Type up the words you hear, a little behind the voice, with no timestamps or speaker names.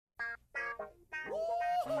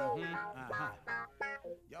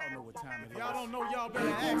Y'all know what time it is. Y'all don't know, y'all better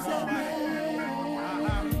ask somebody.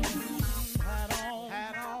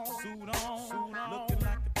 Hat on, suit on, looking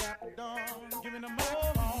like a dapper dawn, giving them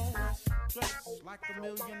all dressed like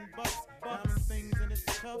 $1,000,000, diamond things in its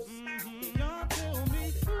cuffs. Y'all tell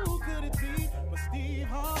me who could it be but Steve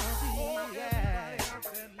Harvey? Oh yeah, everybody out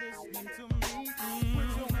there listening to me. Put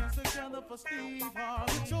your hands together for Steve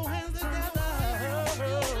Harvey. Put your hands together.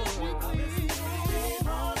 Steve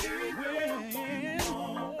Harvey.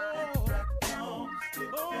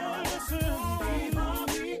 Oh, listen, Steve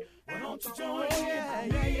Harvey. Why don't you join me?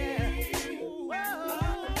 Yeah.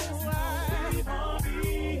 Steve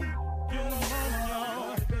Harvey. Get on,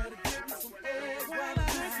 y'all. Better give me some eggs while I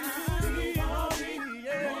listen to Steve Harvey.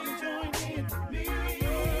 Yeah, join in with me.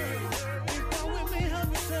 Go with me, help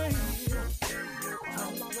me say.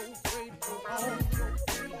 I'm so grateful.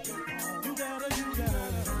 You gotta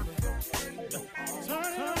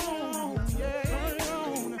turn it on. Yeah, turn it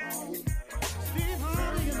on. Steve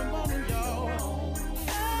Harvey in the morning, y'all.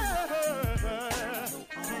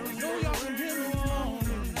 So y'all can get it on.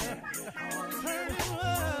 Turn it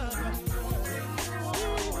up.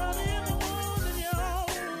 Steve Harvey in the morning, y'all.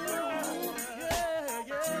 Yeah.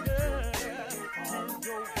 Turn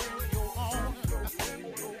your radio on.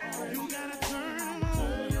 You gotta turn them on.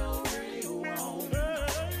 Turn your radio on.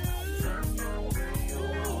 Turn your radio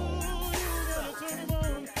on. You gotta turn them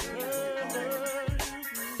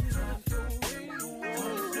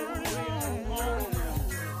on.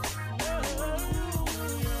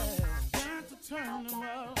 Turn them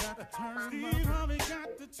up. Steve Harvey got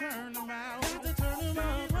to turn them out. Got to turn them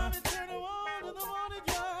out. Steve Harvey turn them on in the morning,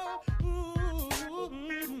 y'all.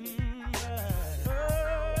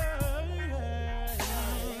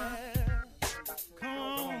 Come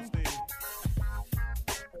on, Steve.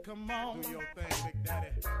 Come on. Do your thing, Big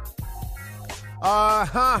Daddy.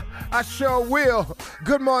 I sure will.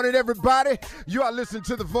 Good morning, everybody. You are listening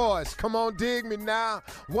to The Voice. Come on, dig me now.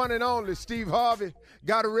 One and only Steve Harvey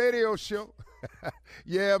got a radio show.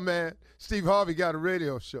 Yeah, man. Steve Harvey got a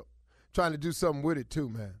radio show. Trying to do something with it, too,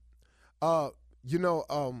 man. I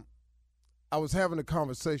was having a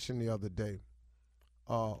conversation the other day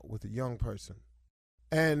with a young person,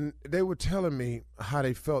 and they were telling me how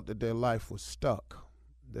they felt that their life was stuck,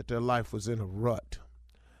 that their life was in a rut,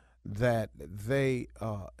 that they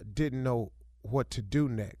didn't know what to do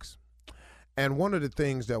next. And one of the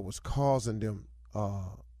things that was causing them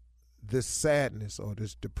this sadness or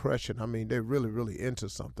this depression, I mean, they're really, really into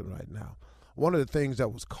something right now. One of the things that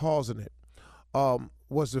was causing it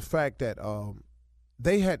was the fact that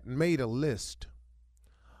they had made a list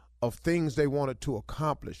of things they wanted to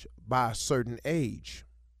accomplish by a certain age.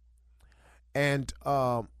 And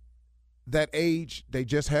that age, they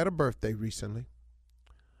just had a birthday recently.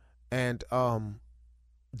 And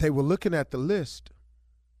they were looking at the list,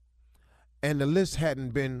 and the list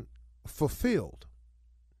hadn't been fulfilled.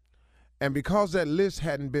 And because that list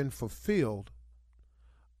hadn't been fulfilled,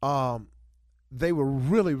 they were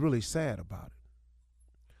really, really sad about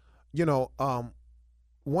it.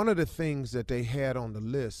 One of the things that they had on the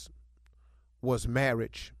list was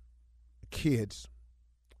marriage, kids,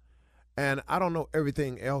 and I don't know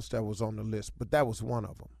everything else that was on the list, but that was one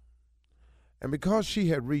of them. And because she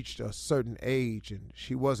had reached a certain age and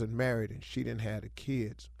she wasn't married and she didn't have the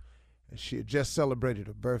kids, and she had just celebrated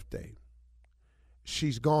her birthday,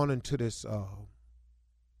 she's gone into this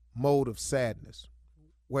mode of sadness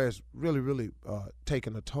where it's really, really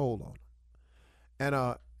taking a toll on her. And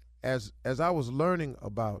as I was learning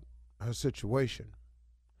about her situation,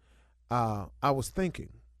 I was thinking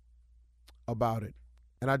about it,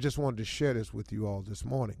 and I just wanted to share this with you all this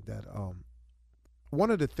morning, that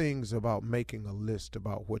one of the things about making a list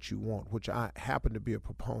about what you want, which I happen to be a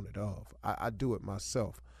proponent of, I do it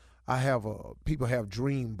myself. I have people have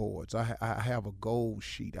dream boards. I have a goal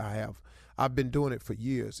sheet. I've been doing it for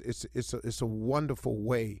years. It's a wonderful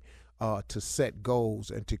way to set goals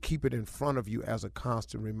and to keep it in front of you as a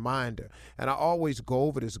constant reminder. And I always go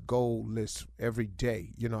over this goal list every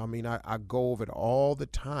day. I go over it all the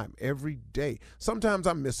time, every day. Sometimes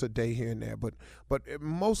I miss a day here and there, but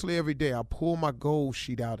mostly every day I pull my goal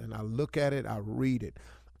sheet out and I look at it, I read it.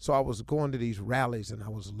 So I was going to these rallies and I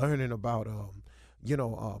was learning about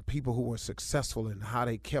people who were successful and how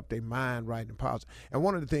they kept their mind right and positive. And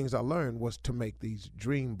one of the things I learned was to make these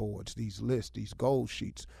dream boards, these lists, these goal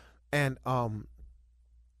sheets. And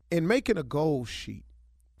in making a goal sheet,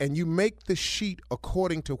 and you make the sheet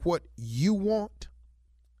according to what you want,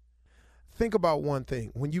 think about one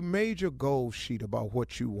thing. When you made your goal sheet about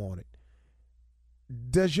what you wanted,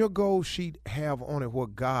 does your goal sheet have on it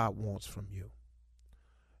what God wants from you?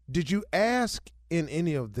 Did you ask in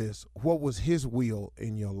any of this, what was his will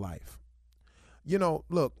in your life? You know,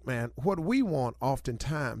 look, man, what we want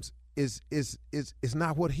oftentimes is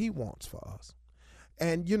not what he wants for us.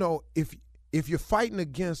 And, you know, if you're fighting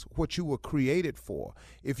against what you were created for,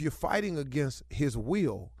 if you're fighting against his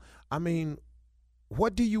will, I mean,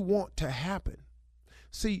 what do you want to happen?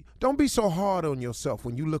 See, don't be so hard on yourself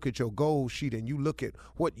when you look at your goal sheet and you look at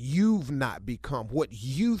what you've not become, what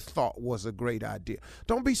you thought was a great idea.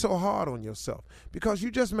 Don't be so hard on yourself because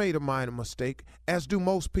you just made a minor mistake, as do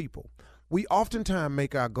most people. We oftentimes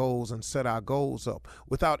make our goals and set our goals up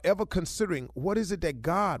without ever considering what is it that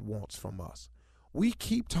God wants from us. We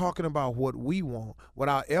keep talking about what we want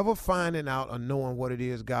without ever finding out or knowing what it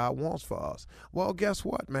is God wants for us. Well, guess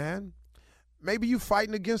what, man? Maybe you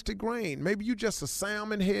fighting against the grain. Maybe you just a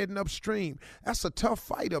salmon heading upstream. That's a tough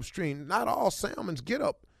fight upstream. Not all salmons get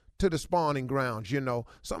up to the spawning grounds, you know.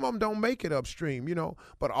 Some of them don't make it upstream, you know.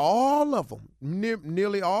 But all of them,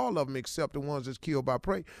 nearly all of them, except the ones that's killed by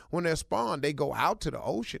prey, when they're spawned, they go out to the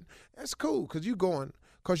ocean. That's cool because you're going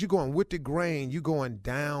with the grain. You're going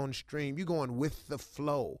downstream. You're going with the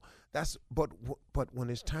flow. But when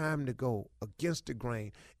it's time to go against the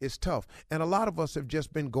grain, it's tough. And a lot of us have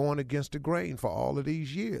just been going against the grain for all of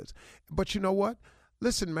these years. But you know what?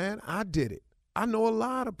 Listen, man, I did it. I know a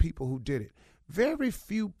lot of people who did it. Very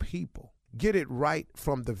few people get it right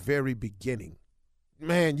from the very beginning.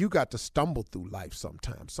 Man, you got to stumble through life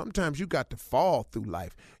sometimes. Sometimes you got to fall through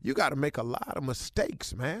life. You got to make a lot of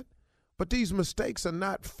mistakes, man. But these mistakes are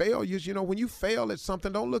not failures. You know, when you fail at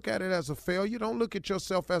something, don't look at it as a failure. Don't look at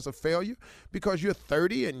yourself as a failure because you're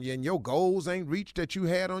 30 and your goals ain't reached that you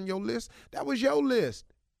had on your list. That was your list.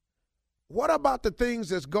 What about the things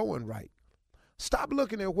that's going right? Stop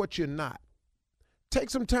looking at what you're not.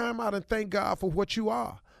 Take some time out and thank God for what you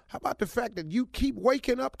are. How about the fact that you keep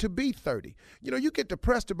waking up to be 30? You know, you get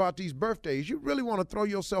depressed about these birthdays. You really want to throw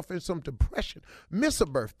yourself in some depression. Miss a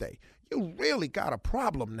birthday. You really got a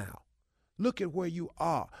problem now. Look at where you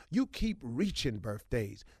are. You keep reaching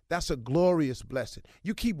birthdays. That's a glorious blessing.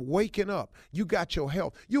 You keep waking up. You got your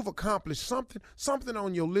health. You've accomplished something. Something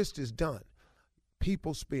on your list is done.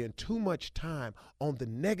 People spend too much time on the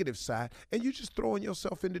negative side, and you're just throwing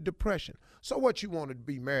yourself into depression. So what, you wanted to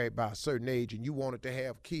be married by a certain age, and you wanted to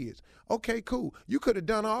have kids. Okay, cool. You could have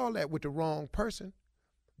done all that with the wrong person.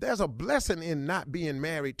 There's a blessing in not being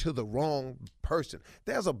married to the wrong person.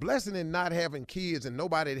 There's a blessing in not having kids and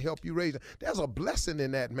nobody to help you raise them. There's a blessing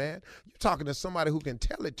in that, man. You're talking to somebody who can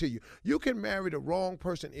tell it to you. You can marry the wrong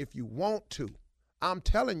person if you want to. I'm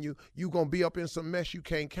telling you, you're going to be up in some mess you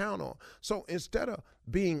can't count on. So instead of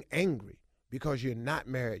being angry because you're not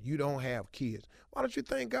married, you don't have kids, why don't you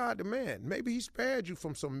thank God, the man? Maybe he spared you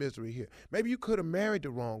from some misery here. Maybe you could have married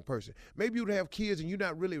the wrong person. Maybe you'd have kids and you're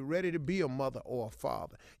not really ready to be a mother or a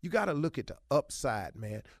father. You got to look at the upside,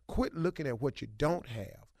 man. Quit looking at what you don't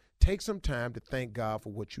have. Take some time to thank God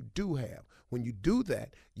for what you do have. When you do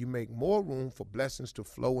that, you make more room for blessings to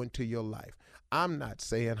flow into your life. I'm not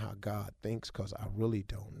saying how God thinks because I really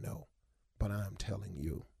don't know, but I'm telling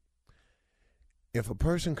you. If a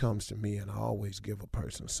person comes to me, and I always give a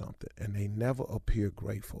person something, and they never appear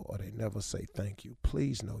grateful or they never say thank you,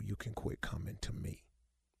 please know you can quit coming to me.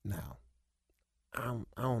 Now, I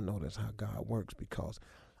don't know that's how God works because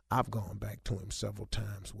I've gone back to him several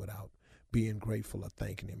times without being grateful or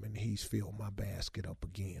thanking him, and he's filled my basket up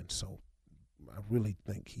again. So I really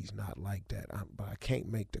think he's not like that. But I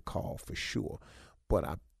can't make the call for sure. But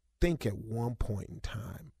I think at one point in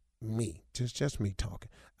time, just me talking,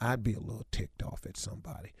 I'd be a little ticked off at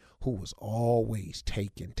somebody who was always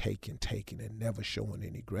taking and never showing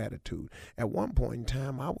any gratitude. At one point in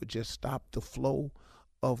time, I would just stop the flow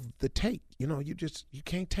of the take. You know, you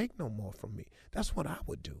can't take no more from me. That's what I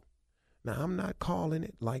would do. Now, I'm not calling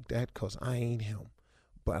it like that because I ain't him.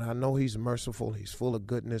 But I know he's merciful. He's full of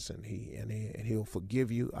goodness, and he'll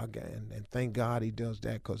forgive you. And thank God he does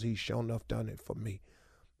that because he's sure enough done it for me.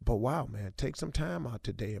 But wow, man, take some time out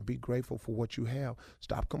today and be grateful for what you have.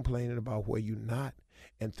 Stop complaining about where you're not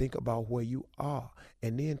and think about where you are,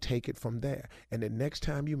 and then take it from there. And the next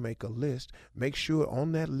time you make a list, make sure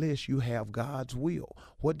on that list you have God's will.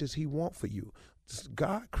 What does he want for you?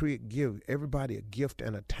 God give everybody a gift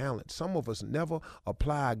and a talent. Some of us never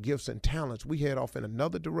apply our gifts and talents. We head off in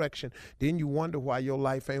another direction. Then you wonder why your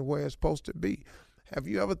life ain't where it's supposed to be. Have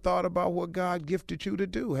you ever thought about what God gifted you to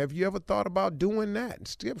do? Have you ever thought about doing that? And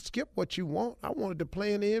skip what you want. I wanted to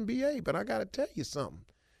play in the NBA, but I got to tell you something.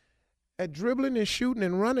 At dribbling and shooting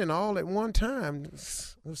and running all at one time, it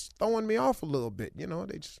was throwing me off a little bit. You know,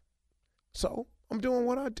 so I'm doing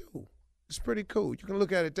what I do. It's pretty cool. You can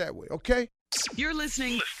look at it that way, okay? You're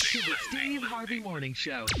listening to the Steve Harvey Morning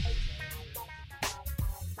Show.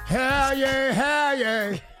 Hell yeah, hell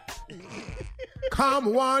yeah.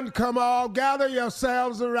 Come one, come all, gather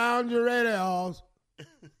yourselves around your radios.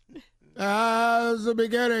 As the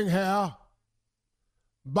beginning here,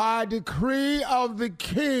 by decree of the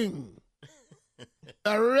king,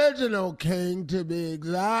 original king to be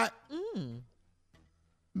exact,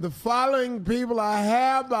 the following people are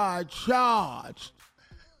hereby charged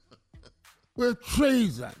with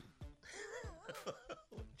treason.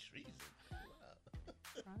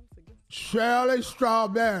 Shirley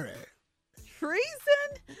Strawberry.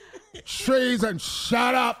 Treason.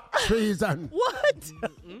 Shut up, treason. What?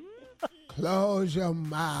 Close your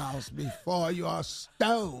mouths before you are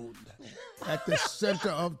stoned at the center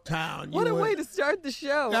of town. What a way to start the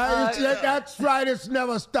show. That's right. It's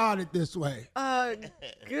never started this way. Good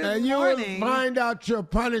and you morning. will find out your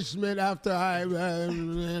punishment after I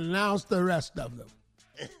announce the rest of them.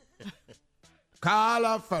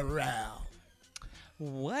 Carla Farrell.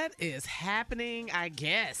 What is happening, I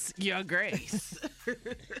guess, Your Grace?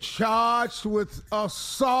 Charged with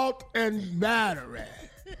assault and battery.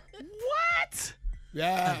 What?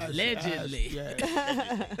 Yes. Allegedly. Yes.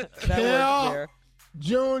 That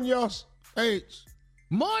Junior H.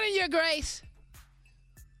 Morning, Your Grace.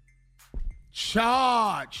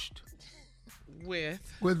 Charged with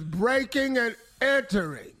breaking and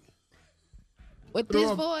entering. With this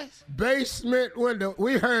voice? Basement window.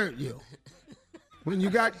 We heard you. When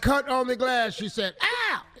you got cut on the glass, she said,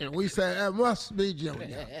 ow! And we said, that must be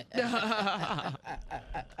Junior.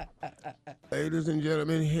 Ladies and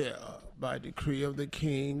gentlemen, here, by decree of the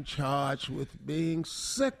king, charged with being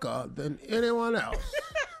sicker than anyone else.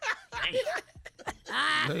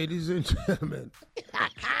 Ladies and gentlemen,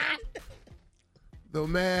 the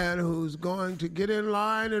man who's going to get in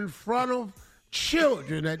line in front of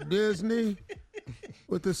children at Disney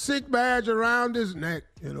with the sick badge around his neck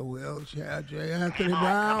in a wheelchair, J. Anthony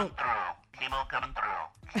Brown. Chemo coming through.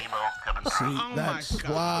 See, that's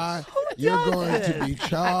why you're going to be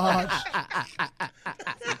charged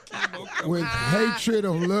with hatred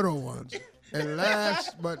of little ones. And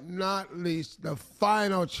last but not least, the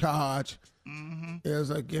final charge is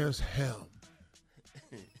against him.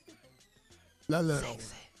 The little one.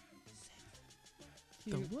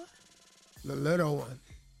 The what? The little one.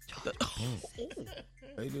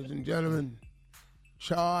 Ladies and gentlemen,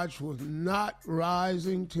 charged with not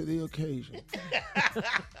rising to the occasion.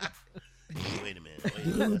 Wait a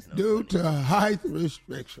minute. Due to height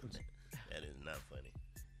restrictions. That is not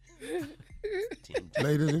funny.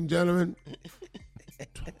 Ladies and gentlemen,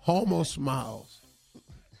 Homo Smiles.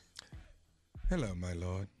 Hello, my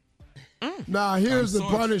lord. Now, here's the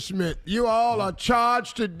punishment. You all are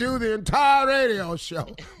charged to do the entire radio show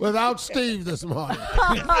without Steve this morning.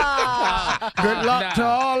 Good luck to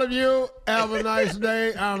all of you. Have a nice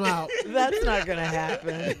day. I'm out. That's not going to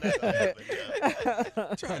happen.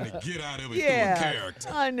 Trying to get out of it Yeah, through a character.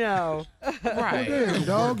 I know. Right. Damn,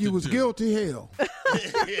 dog, you was guilty hell.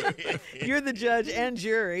 You're the judge and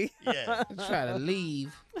jury. Yeah. Try to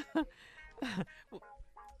leave.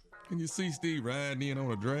 Can you see Steve riding in on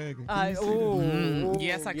a dragon?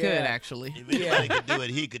 Yes, I could, actually. If anybody could do it,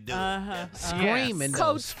 he could do it. Screaming.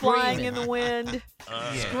 Coats flying in the wind.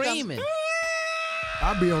 Screaming.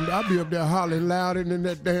 I'll be up there hollering louder than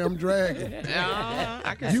that damn dragon.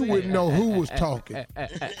 I can You see wouldn't it. know who was talking.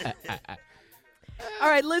 All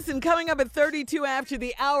right, listen, coming up at 32 after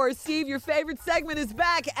the hour, Steve, your favorite segment is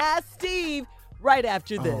back. Ask Steve right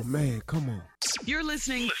after this. Oh, man, come on. You're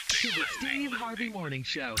listening to the Steve Harvey Morning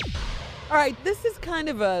Show. All right, this is kind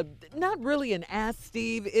of a, not really an Ask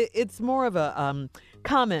Steve. It's more of a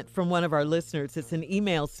comment from one of our listeners. It's an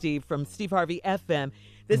email, Steve, from Steve Harvey FM.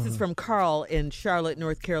 This is from Carl in Charlotte,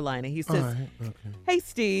 North Carolina. He says, Hey,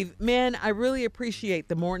 Steve, man, I really appreciate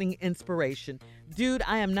the morning inspiration. Dude,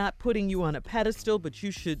 I am not putting you on a pedestal, but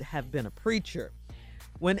you should have been a preacher.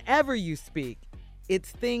 Whenever you speak,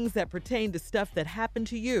 it's things that pertain to stuff that happened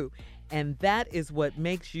to you, and that is what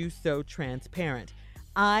makes you so transparent.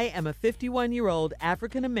 I am a 51-year-old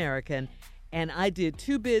African American, and I did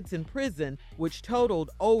 2 bids in prison, which totaled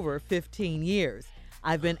over 15 years.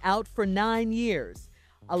 I've been out for 9 years.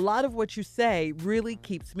 A lot of what you say really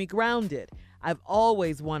keeps me grounded. I've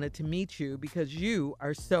always wanted to meet you because you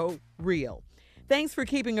are so real. Thanks for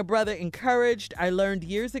keeping a brother encouraged. I learned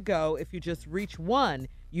years ago, if you just reach one,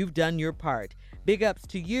 you've done your part. Big ups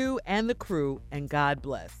to you and the crew, and God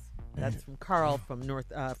bless. That's from Carl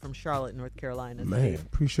from Charlotte, North Carolina. Man, Steve.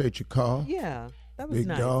 appreciate your call. Yeah, that was Big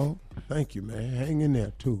nice. dog. Thank you, man. Hang in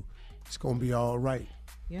there, too. It's going to be all right.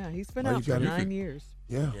 Yeah, he's been Oh, you out for got it? 9 years.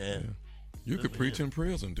 Yeah. Yeah. You could preach in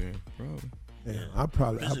prison then, probably. Yeah, I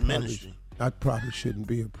probably, Prison ministry. I probably shouldn't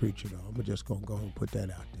be a preacher, though. I'm just going to go and put that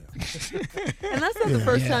out there. And that's not the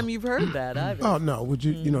first time you've heard that either. Oh, no. Would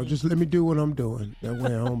you, just let me do what I'm doing. That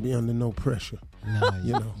way I don't be under no pressure. No,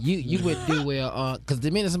 you wouldn't do well, because the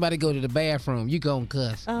minute somebody go to the bathroom, you gonna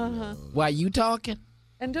cuss. While you talking?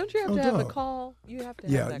 And don't you have to have a call? You have to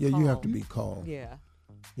have that call. You have to be called. Yeah.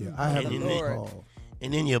 Yeah, I have to be called.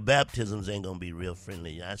 And then your baptisms ain't gonna be real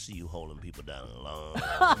friendly. I see you holding people down along.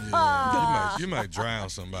 You might drown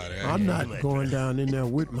somebody. I'm not going down in there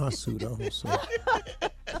with my suit on, so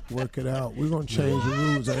work it out. We're gonna change the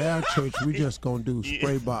rules at our church. We just gonna do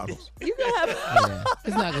spray bottles. You can have.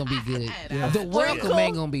 It's not gonna be good. The welcome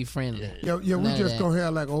ain't gonna be friendly. Yeah, we just gonna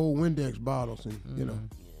have like old Windex bottles, and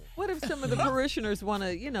What if some of the parishioners want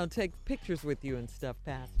to, take pictures with you and stuff,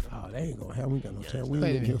 Pastor? Oh, they ain't gonna have. We got no time. We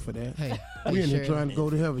ain't in here for that. Hey, we in here trying to go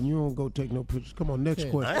to heaven. You don't go take no pictures. Come on, next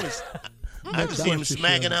question. I just see him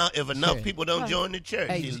smacking out if enough people don't join the church.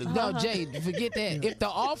 Hey, no, Jay, forget that. If the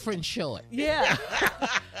offering's short. Yeah.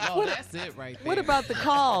 That's it right there. What about the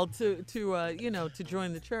call to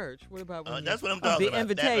join the church? What about that's what I'm talking about. The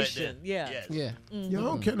invitation? That Yeah. Yes. Yeah. Yeah, I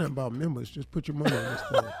don't care nothing about members. Just put your money on this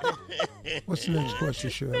thing. What's the next question,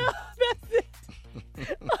 Shirley? That's it.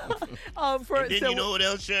 And then you know what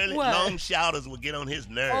else, Shirley? What? Long shouters will get on his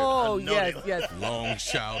nerves. Oh, yes. Long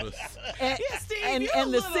shouters. And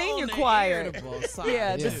the senior choir.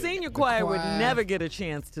 Yeah, the senior choir would never get a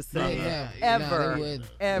chance to sing. Ever.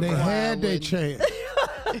 They had their chance.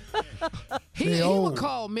 He would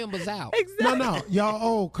call members out. Exactly. No, y'all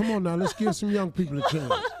old. Come on now, let's give some young people a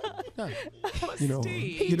chance. Get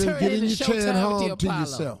in your chair and home to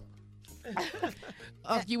yourself.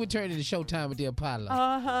 You would turn into Showtime with the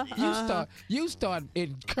Apollo. You start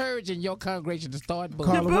encouraging your congregation to start booing.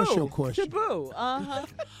 Carla, what's your question? Taboo.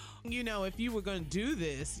 If you were going to do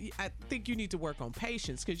this, I think you need to work on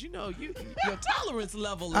patience because your tolerance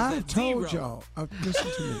level is I've at zero. told y'all.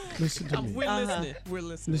 Listen to me. We're listening. We're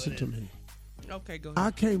listening. Listen to me. Okay, go ahead.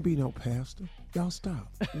 I can't be no pastor. Y'all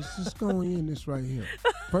stop. Let's just go in this right here.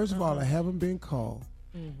 First of all, I haven't been called.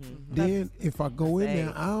 Then if I go in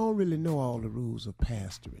there, I don't really know all the rules of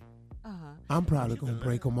pastoring. I'm probably going to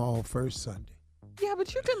break them all first Sunday. Yeah,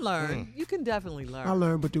 but you can learn. You can definitely learn. I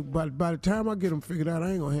learn, but by the time I get them figured out,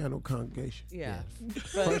 I ain't going to have no congregation. Yeah.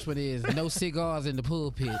 First one is no cigars in the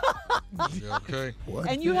pulpit. Okay. What?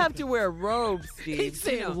 And you have to wear robes, Steve. He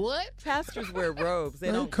said what? Pastors wear robes.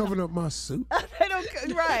 They don't covering up my suit. They don't.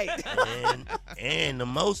 Right. And the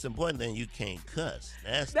most important thing, you can't cuss.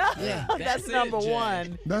 That's number Jay.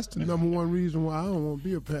 one. That's the number one reason why I don't want to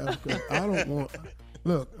be a pastor. 'Cause I don't want.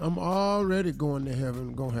 Look, I'm already going to heaven.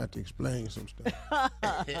 I'm going to have to explain some stuff.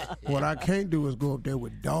 What I can't do is go up there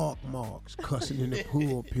with dog marks, cussing in the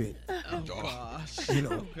pulpit.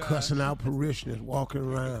 Cussing out parishioners, walking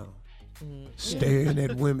around, staring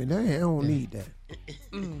at women. I don't need that.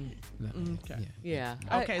 Okay. Yeah.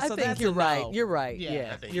 Okay, I so think that's you're a right. no. You're right. Yeah,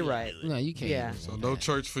 Yeah, I think you're you right. can do it. No, you can't. Yeah. So no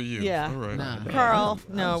church for you. Yeah. All right. Nah. Carl,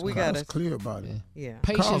 no, we I got was to. clear about it. Yeah.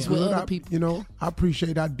 Patience with Carl's other good. people. I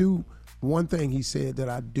appreciate. I do. One thing he said that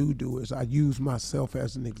I do is I use myself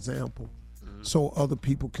as an example, so other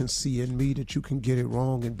people can see in me that you can get it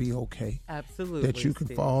wrong and be okay. Absolutely. That you can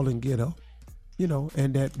Steve. fall and get up.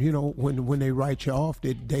 And that when they write you off,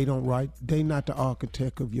 they don't write. They not the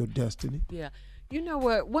architect of your destiny. Yeah. You know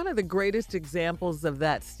what? One of the greatest examples of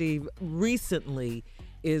that, Steve, recently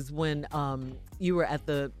is when you were at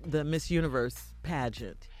the Miss Universe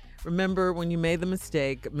pageant. Remember when you made the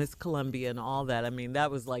mistake, Miss Columbia and all that? I mean,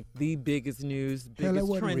 that was like the biggest news, biggest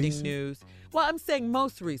trending recent. news. Well, I'm saying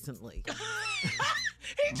most recently.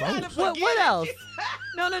 He trying to What forget. else?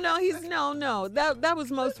 No. No. That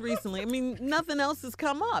was most recently. I mean, nothing else has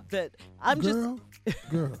come up that I'm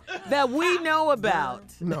Girl, that we know about.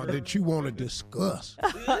 no, that you want to discuss.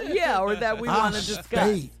 Yeah, or that we want to discuss.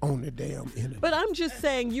 Stay on the damn internet. But I'm just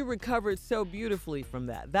saying you recovered so beautifully from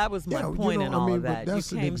that. That was my Yeah, point in all of but that. You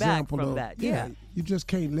that's an came back example from of, that. Yeah. You just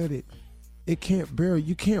can't let it. It can't bear.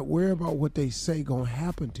 You can't worry about what they say gonna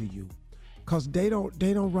happen to you, cause they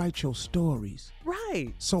don't write your stories.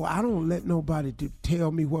 Right. So I don't let nobody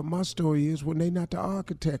tell me what my story is when they not the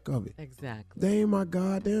architect of it. Exactly. They ain't my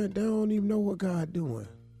God. They don't even know what God doing.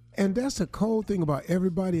 And that's a cold thing about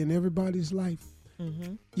everybody in everybody's life.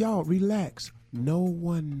 Mm-hmm. Y'all relax. No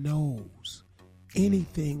one knows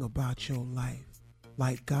anything about your life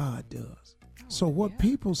like God does. So what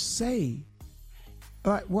people say,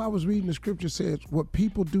 like what I was reading, the scripture says, what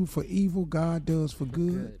people do for evil, God does for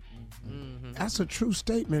good. Mm-hmm. That's a true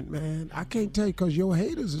statement, man. I can't tell you, because your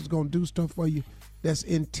haters is going to do stuff for you that's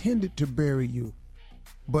intended to bury you.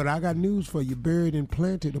 But I got news for you. Buried and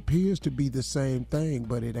planted appears to be the same thing,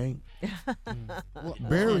 but it ain't.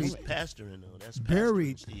 Buried, That's pastoring, though. That's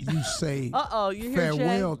buried, pastoring, Steve. you say You hear Jay?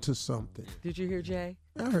 farewell to something. Did you hear Jay?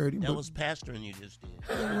 I heard him. That but, was pastoring you just did.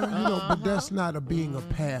 well, but that's not being a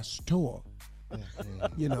pastor.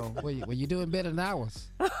 You know. Well, you're doing better than ours.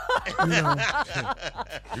 You know.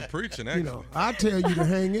 You're preaching, You actually. know. I tell you to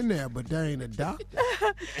hang in there, but there ain't a doctor.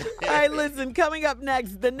 All right, listen, coming up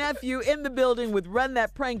next, the nephew in the building with Run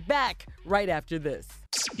That Prank Back right after this.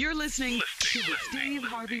 You're listening to the Steve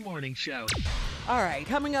Harvey Morning Show. All right,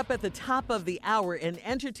 coming up at the top of the hour in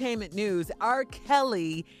entertainment news, R.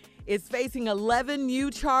 Kelly is facing 11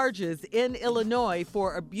 new charges in Illinois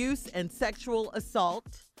for abuse and sexual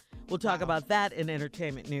assault. We'll talk about that in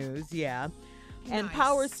entertainment news, yeah. And Nice.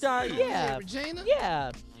 Power Star, yeah. Regina?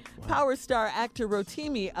 Yeah. Power Star actor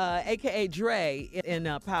Rotimi, a.k.a. Dre in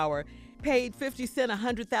Power, paid 50 Cent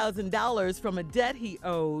 $100,000 from a debt he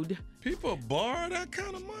owed. People borrow that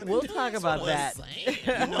kind of money. We'll talk about that.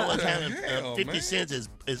 You know what's happening? Hell, 50 man. Cent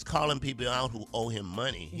is calling people out who owe him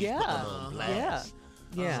money. He's Yeah. putting them on blast.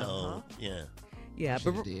 Yeah. So, yeah. Yeah,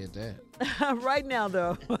 Should've but did that. right now,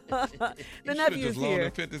 though, the You nephew's just loaned here.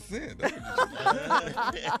 him 50 cents. That's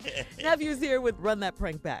what you Nephew's here with Run That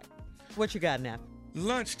Prank Back. What you got, Neff?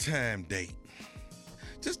 Lunchtime date.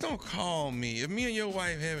 Just don't call me. If me and your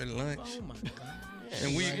wife having lunch, Oh my God.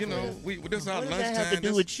 and we, you know, this our What does lunchtime. that have to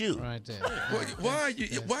do with you? Right there.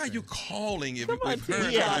 Why are you calling if Come on, we've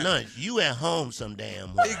heard We at about- lunch. You at home some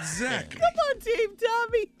damn way. Exactly. Come on, Team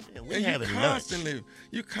Tommy. Yeah, we And having lunch.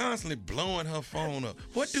 you constantly blowing her phone up.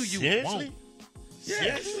 What do you Seriously? want?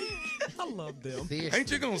 Yes. I love them.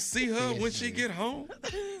 Ain't you gonna see her when she get home?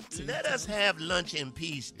 Let us have lunch in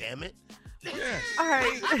peace, damn it. Yes. All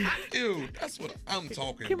right. Ew, that's what I'm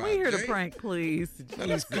talking Can about. we hear the Jay. prank, please? Now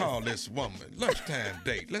let's call this woman. Lunchtime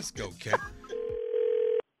date. Let's go, Cat.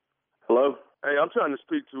 Hello? Hey, I'm trying to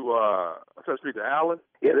speak to Alan.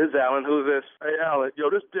 Yeah, this is Alan. Who's this? Hey, Alan. Yo,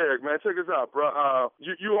 this is Derek, man. Check this out, bro.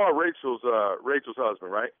 You are Rachel's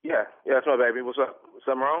husband, right? Yeah, that's my baby. What's up?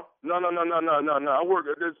 Something wrong? No. I work.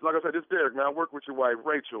 Like I said, this is Derek, man. I work with your wife,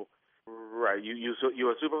 Rachel. Right. You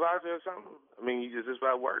a supervisor or something? I mean, is this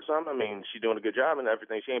about work or something? I mean, she doing a good job and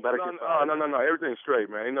everything. She ain't about to get fired. No. Everything's straight,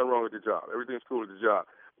 man. Ain't nothing wrong with the job. Everything's cool with the job.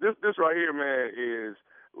 This right here, man, is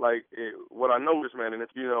like what I noticed, man, and it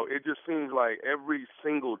just seems like every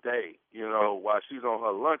single day, while she's on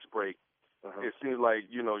her lunch break, it seems like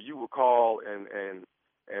you would call and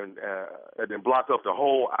then block up the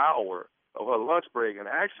whole hour of her lunch break, and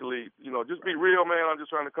actually, just be real, man. I'm just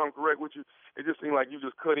trying to come correct with you. It just seemed like you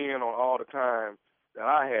just cut in on all the time that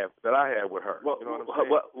I had with her. Well, you know what I'm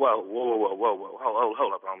saying? Whoa,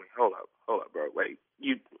 hold up, homie, hold up, bro. Wait,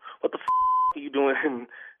 what the are you doing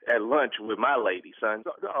at lunch with my lady, son?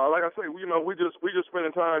 Like I say, we just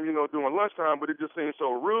spending time, doing lunchtime, but it just seems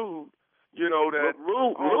so rude, that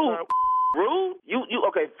rude. You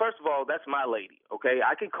okay? First of all, that's my lady. Okay,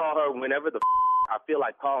 I can call her whenever the I feel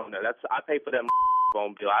like calling her. I pay for that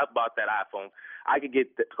phone bill. I bought that iPhone. I could get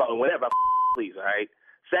call her whenever I please. All right.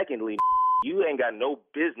 Secondly, you ain't got no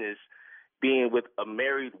business being with a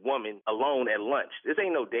married woman alone at lunch. This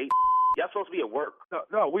ain't no date. Y'all supposed to be at work.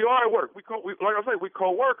 No, we are at work. We like I say, we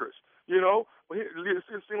co-workers. But it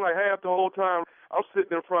seemed like half the whole time I'm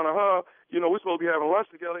sitting in front of her. We're supposed to be having lunch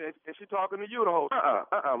together, and she talking to you the whole time.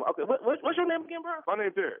 Okay, what's your name again, bro? My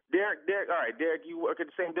name's Derek. Derek. All right, Derek. You work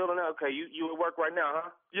at the same building now? Okay, you at work right now,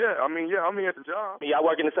 huh? Yeah, I'm here at the job. Y'all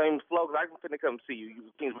work in the same floor? 'Cause I'm finna come see you.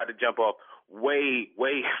 You seems about to jump off way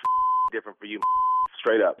different for you.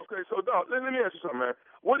 Straight up. Okay, so dog, let me ask you something, man.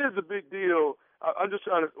 What is the big deal? I'm just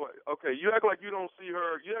trying to. Okay, you act like you don't see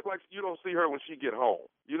her. You act like you don't see her when she get home.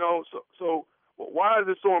 So why is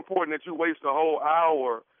it so important that you waste a whole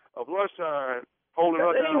hour of lunchtime holding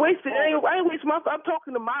her down? I ain't wasting my. I'm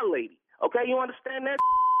talking to my lady. Okay, you understand that?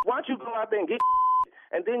 Why don't you go out there and get,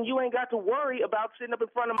 and then you ain't got to worry about sitting up in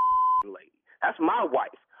front of my lady. That's my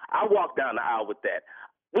wife. I walk down the aisle with that.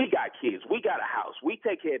 We got kids. We got a house. We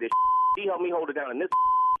take care of this. She helped me hold it down. And this,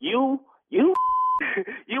 you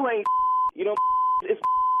ain't. It's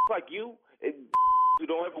like you who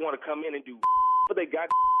don't ever want to come in and do, but they got.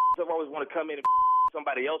 Some always want to come in and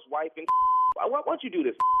somebody else's wife. And why don't you do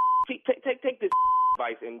this? Take this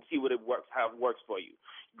advice and see how it works for you.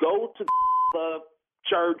 Go to club,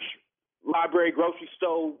 church, library, grocery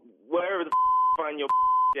store, wherever the find your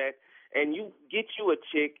at, and you get you a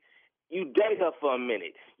chick. You date her for a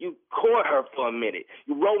minute. You court her for a minute.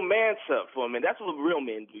 You romance her for a minute. That's what real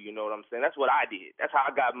men do. You know what I'm saying? That's what I did. That's how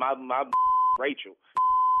I got my Rachel.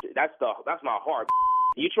 That's my heart.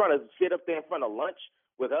 You trying to sit up there in front of lunch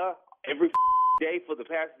with her every day for the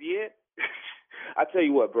past year? I tell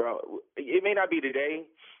you what, bro. It may not be today.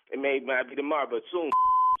 It may not be tomorrow, but soon,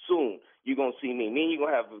 you're going to see me. Me and you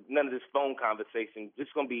going to have none of this phone conversation.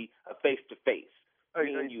 It's going to be a face-to-face.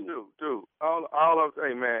 Hey, dude.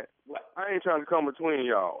 Hey, man. What? I ain't trying to come between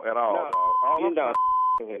y'all at all, dog. You're not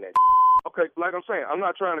hearing that. Okay, like I'm saying, I'm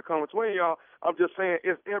not trying to come between y'all. I'm just saying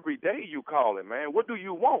it's every day you calling, man. What do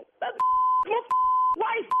you want? That's your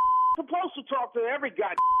wife supposed to talk to every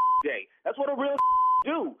day. That's what a real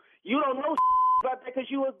do. You don't know about that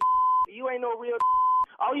because you ain't no real.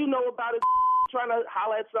 All you know about is trying to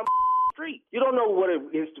holler at some street. You don't know what it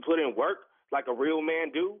is to put in work like a real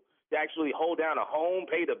man do, to actually hold down a home,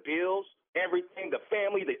 pay the bills, everything, the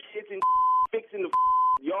family, the kids, and fixing the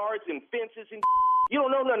yards and fences and. You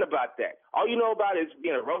don't know nothing about that. All you know about is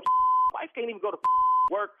being a roach. Wife can't even go to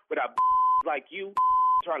work without like you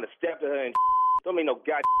trying to step to her and don't make no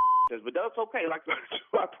sense. But that's okay. Like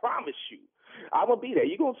I promise you, I'm gonna be there.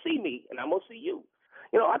 You're gonna see me, and I'm gonna see you.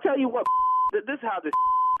 You know, I tell you what, this is how this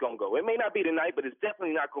gonna go. It may not be tonight, but it's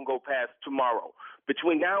definitely not gonna go past tomorrow.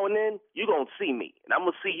 Between now and then, you're gonna see me, and I'm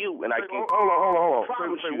gonna see you, and I can hold on.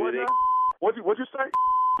 promise Say, you what that. What you say?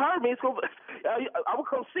 Heard me. It's gonna, I will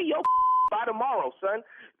come see your by tomorrow, son.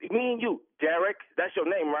 Me and you, Derek. That's your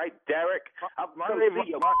name, right? Derek. My name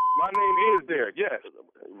is Derek. Yes.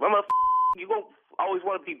 You gonna always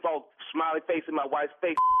want to be both smiley face in my wife's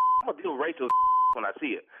face. I'm gonna deal with Rachel when I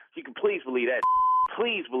see her. She can please believe that.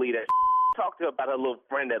 Please believe that. Talk to her about her little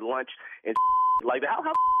friend at lunch and like that. How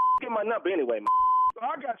get my number anyway, man?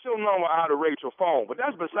 I got your number out of Rachel's phone, but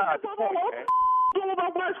that's besides the point, man. What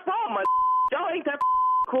about my phone, man? Y'all ain't that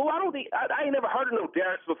cool. I ain't never heard of no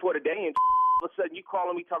Dereks before today, and all of a sudden you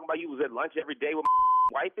calling me talking about you was at lunch every day with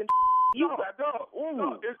my wife and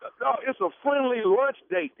it's a friendly lunch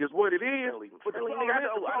date is what it is. Friendly, I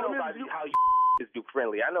know about how you is do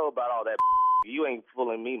friendly. I know about all that. You ain't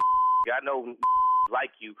fooling me. I know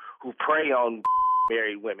like you who prey on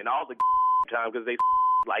married women all the time because they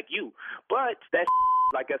like you. But that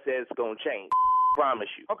like I said, it's gonna change. Promise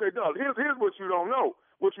you. Okay, Doug. Here's what you don't know.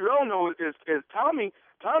 What you don't know is Tommy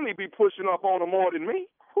be pushing up on her more than me.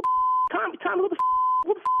 Tommy, who the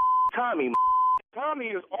Tommy? Tommy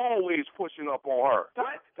is always pushing up on her.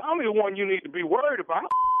 Tommy the one you need to be worried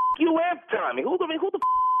about. You and Tommy. Who the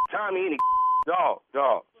Tommy? Any Dog.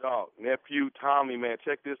 Nephew Tommy, man.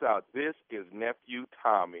 Check this out. This is Nephew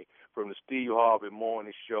Tommy from the Steve Harvey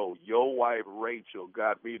Morning Show. Your wife Rachel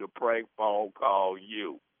got me to prank phone call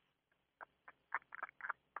you.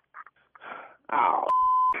 Oh,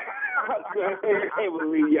 I can't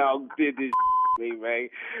believe y'all did this to me, man.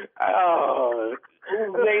 Oh,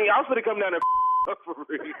 man, I was gonna come down there for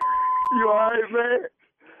real. You alright, man?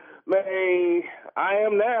 Man, I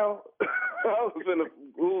am now. I was gonna,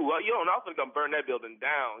 you don't know, I was gonna burn that building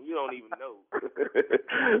down. You don't even know.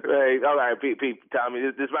 Hey, all right, Pete, Tommy,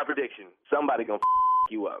 this is my prediction. Somebody gonna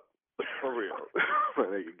you up. For real.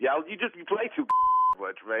 Y'all, you just play too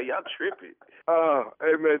much, man. Y'all tripping.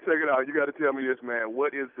 Hey, man, check it out. You got to tell me this, man.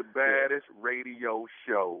 What is the baddest radio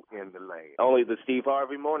show in the land? Only the Steve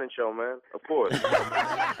Harvey Morning Show, man. Of course.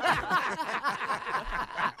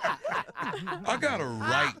 I got a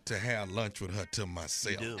right to have lunch with her to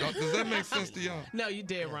myself. Does that make sense to y'all? No, you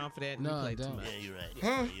dead wrong for that. No, you play don't. too much. Yeah, you're right.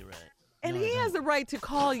 Huh? You're right. And he has a right to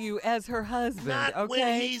call you as her husband, Not okay?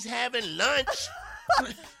 when he's having lunch.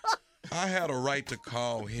 I had a right to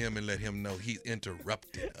call him and let him know he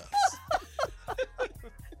interrupted us.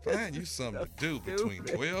 Find you something to do between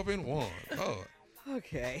 12 and 1. Oh.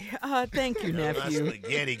 Okay. Thank you, My nephew.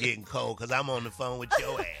 spaghetti getting cold because I'm on the phone with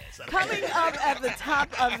your ass. Coming up at the top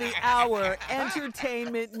of the hour,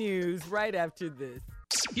 entertainment news right after this.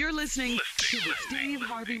 You're listening to the Steve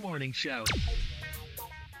Harvey Morning Show.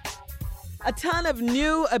 A ton of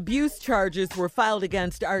new abuse charges were filed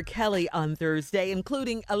against R. Kelly on Thursday,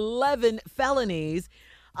 including 11 felonies.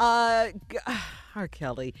 R.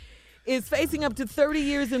 Kelly is facing up to 30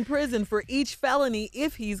 years in prison for each felony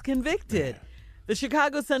if he's convicted. The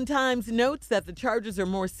Chicago Sun-Times notes that the charges are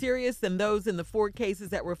more serious than those in the 4 cases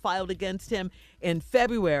that were filed against him in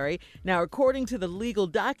February. Now, according to the legal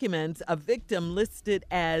documents, a victim listed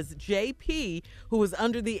as JP, who was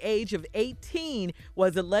under the age of 18,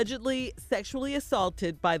 was allegedly sexually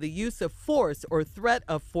assaulted by the use of force or threat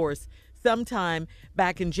of force sometime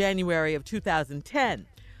back in January of 2010.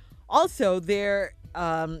 Also, there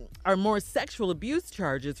are more sexual abuse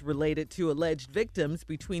charges related to alleged victims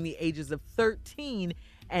between the ages of 13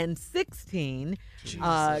 and 16.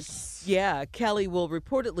 Kelly will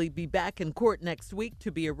reportedly be back in court next week to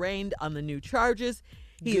be arraigned on the new charges.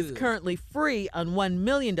 He is currently free on $1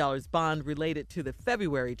 million bond related to the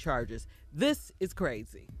February charges. This is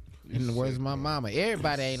crazy. In the words of my mama,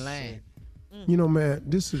 everybody ain't lying. You know, man,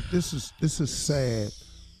 this is sad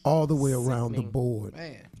all the way around the board.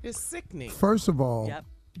 Man, it's sickening. First of all,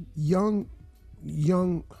 young.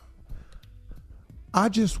 I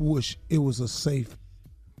just wish it was a safe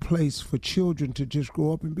place for children to just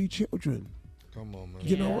grow up and be children. Come on, man.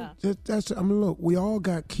 You know, that's. I mean, look, we all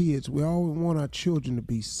got kids. We all want our children to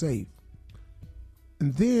be safe.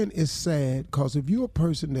 And then it's sad because if you're a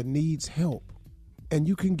person that needs help and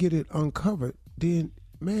you can get it uncovered, then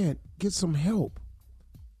man, get some help.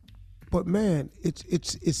 But man,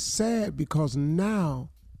 it's sad because now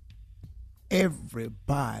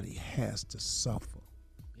everybody has to suffer.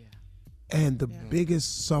 And the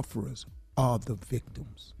biggest sufferers are the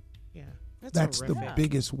victims. Yeah, that's the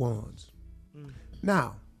biggest ones.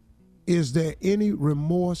 Now, is there any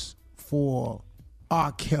remorse for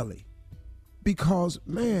R. Kelly? Because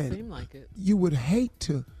man, like it. you hate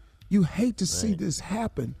to see this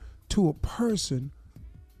happen to a person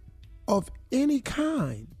of any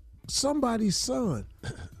kind, somebody's son.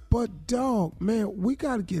 But dog, man, we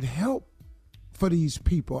got to get help for these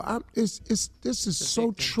people. This is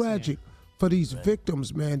so tragic. For these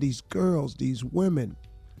victims, man, these girls, these women,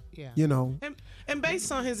 you know. And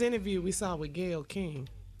based on his interview we saw with Gayle King,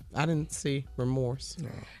 I didn't see remorse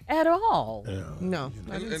at all. No.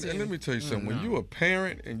 And let me tell you something. When you a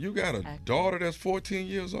parent and you got a daughter that's 14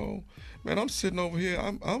 years old, man, I'm sitting over here.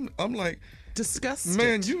 I'm like disgusted.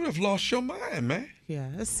 Man, you have lost your mind, man. Yeah,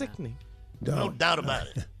 it's sickening. No doubt about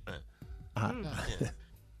it.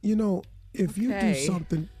 You know, if you do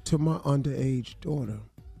something to my underage daughter.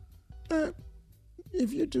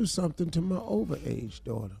 If you do something to my overage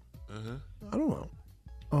daughter, I don't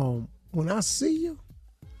know. When I see you,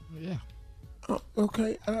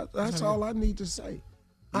 okay, that's all I need to say.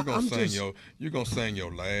 You're gonna sing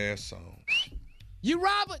your last song. You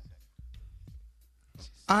Robert.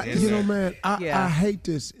 You know, man, I hate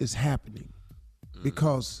this is happening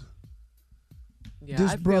because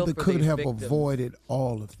this brother could have avoided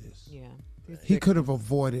all of this. Yeah, he could have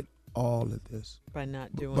avoided all of this by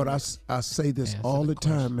not doing but it. I say this all the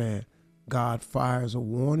time, man. God fires a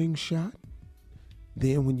warning shot.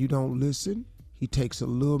 Then when you don't listen, he takes a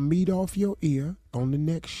little meat off your ear on the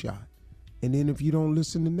next shot. And then if you don't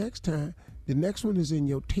listen the next time, the next one is in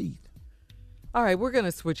your teeth. All right, we're going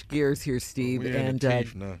to switch gears here, Steve, and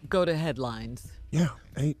go to headlines. Yeah.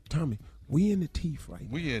 Hey, Tommy, we in the teeth right now.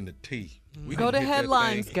 We in the teeth. We go to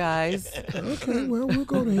headlines, guys. Okay, well, we'll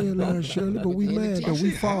go to headlines, Shirley, but we mad that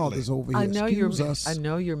we fathers over here. I know us. I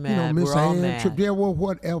know you're mad. You know, Miss we're all Ann mad. Tripp. Yeah, well,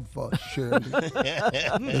 whatever, Shirley.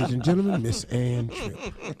 Ladies and gentlemen, Miss Ann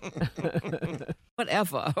Tripp.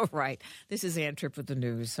 Whatever. All right. This is Ann Tripp with the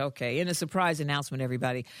news. Okay. In a surprise announcement,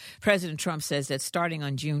 everybody, President Trump says that starting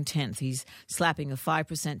on June 10th, he's slapping a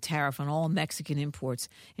 5% tariff on all Mexican imports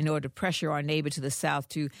in order to pressure our neighbor to the south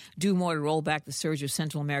to do more to roll back the surge of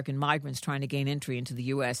Central American migrants trying to gain entry into the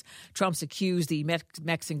U.S. Trump's accused the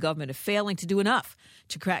Mexican government of failing to do enough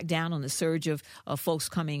to crack down on the surge of folks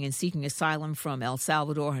coming and seeking asylum from El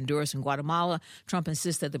Salvador, Honduras, and Guatemala. Trump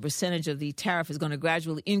insists that the percentage of the tariff is going to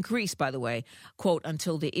gradually increase, by the way, quote,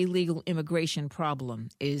 until the illegal immigration problem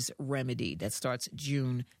is remedied. That starts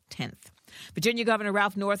June 10th. Virginia Governor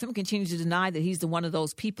Ralph Northam continues to deny that he's the one of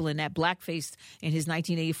those people in that blackface in his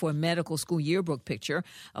 1984 medical school yearbook picture.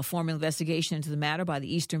 A formal investigation into the matter by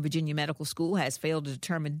the Eastern Virginia Medical School has failed to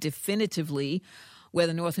determine definitively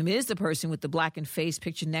whether Northam is the person with the blackened face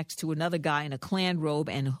pictured next to another guy in a Klan robe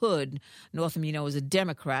and hood. Northam, you know, is a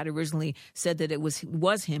Democrat, originally said that it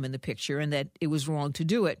was him in the picture and that it was wrong to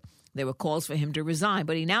do it. There were calls for him to resign,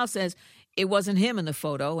 but he now says it wasn't him in the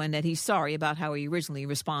photo and that he's sorry about how he originally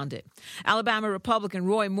responded. Alabama Republican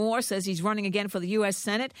Roy Moore says he's running again for the U.S.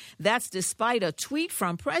 Senate. That's despite a tweet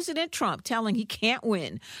from President Trump telling he can't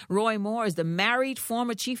win. Roy Moore is the married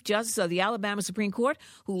former Chief Justice of the Alabama Supreme Court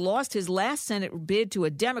who lost his last Senate bid to a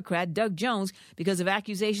Democrat, Doug Jones, because of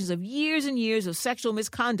accusations of years and years of sexual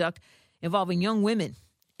misconduct involving young women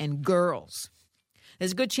and girls.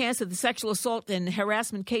 There's a good chance that the sexual assault and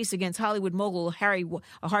harassment case against Hollywood mogul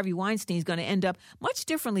Harvey Weinstein is going to end up much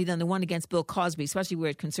differently than the one against Bill Cosby, especially where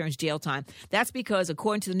it concerns jail time. That's because,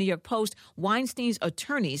 according to the New York Post, Weinstein's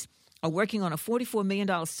attorneys are working on a $44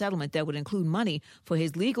 million settlement that would include money for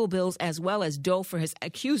his legal bills as well as dough for his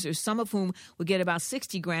accusers, some of whom would get about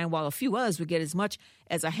 $60,000, while a few others would get as much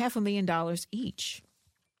as $500,000 each.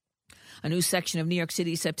 A new section of New York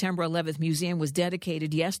City's September 11th museum was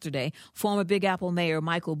dedicated yesterday. Former Big Apple Mayor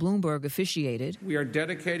Michael Bloomberg officiated. We are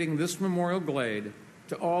dedicating this memorial glade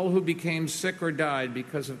to all who became sick or died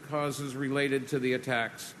because of causes related to the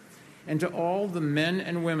attacks. and to all the men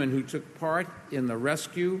and women who took part in the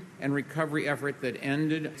rescue and recovery effort that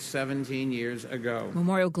ended 17 years ago.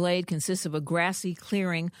 Memorial Glade consists of a grassy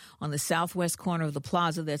clearing on the southwest corner of the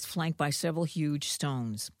plaza that's flanked by several huge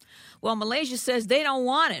stones. Well, Malaysia says they don't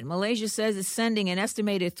want it. Malaysia says it's sending an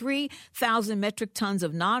estimated 3,000 metric tons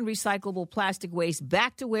of non-recyclable plastic waste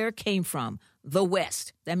back to where it came from, the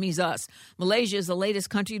West. That means us. Malaysia is the latest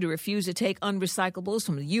country to refuse to take unrecyclables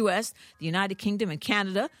from the U.S., the United Kingdom, and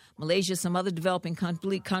Canada. Malaysia and some other developing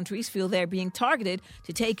countries feel they're being targeted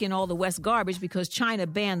to take in all the West garbage because China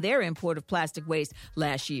banned their import of plastic waste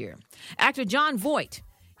last year. Actor Jon Voight,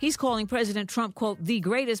 he's calling President Trump, quote, the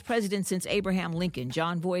greatest president since Abraham Lincoln.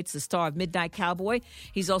 Jon Voight's the star of Midnight Cowboy.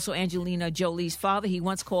 He's also Angelina Jolie's father. He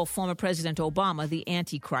once called former President Obama the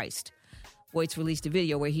Antichrist. Voight's released a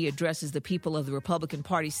video where he addresses the people of the Republican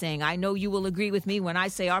Party saying, I know you will agree with me when I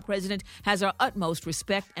say our president has our utmost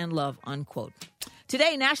respect and love, unquote.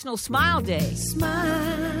 Today, National Smile Day.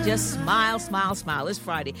 Smile. Just smile, smile, smile. It's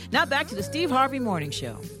Friday. Now back to the Steve Harvey Morning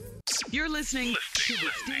Show. You're listening to the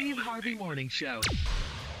Steve Harvey Morning Show.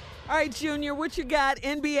 All right, Junior, what you got?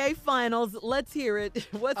 NBA Finals. Let's hear it.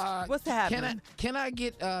 What's happening? Can I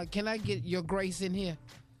get your Grace in here?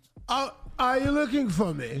 Are you looking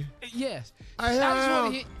for me? Yes. I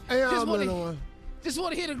just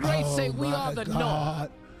want to hear the Grace say, "We are the North."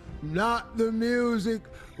 Not the music.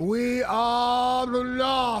 We are the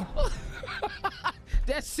North.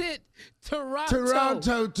 That's it.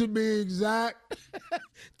 Toronto, to be exact.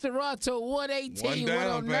 Toronto 118,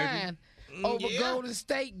 109 over Golden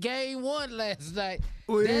State game 1 last night.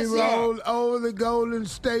 We rolled over the Golden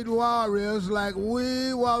State Warriors like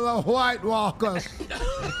we were the White Walkers.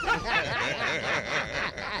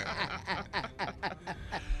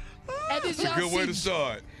 That's a good way to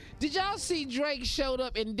start. Did y'all see Drake showed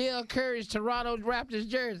up in Dale Curry's Toronto Raptors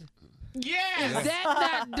jersey? Yes. Is that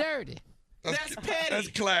not dirty? That's petty. That's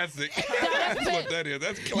classic. That's what that is.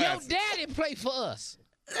 That's classic. Your daddy played for us.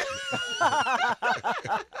 Dog,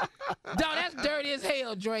 that's dirty as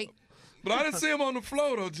hell, Drake. But I didn't see him on the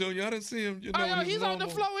floor, though, Junior. I didn't see him. He's on the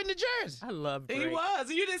floor in the jersey. I love Drake. He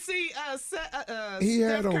was. You didn't see he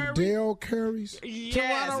Steph had on Curry? Dale Curry's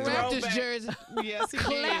Toronto Raptors jersey. Yes, he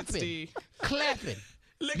did, Steve. Clapping.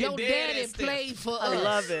 Look Your at daddy played for us. I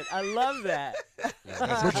love it. I love that.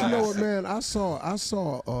 But you know what, man? I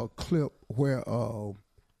saw a clip where him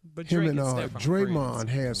and Draymond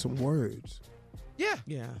had some words. Yeah.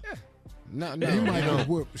 No. He might have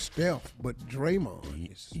whooped Steph, but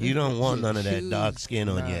Draymond. You don't want none of that dark skin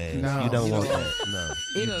on your ass. No, you don't want that. No.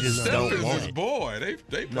 You just don't want his it. boy.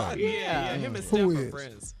 They probably. Yeah, him and Steph are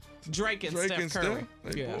friends. Drake and Steph Curry.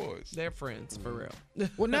 They boys. They're friends, for real.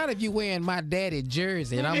 Well, not if you wearing my daddy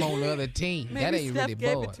jersey and I'm on the other team. Maybe that ain't Steph really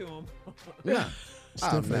gave boy. it to him. No.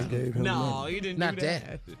 Steph gave him No, he didn't Not do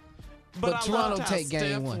that. But I Toronto loved how take game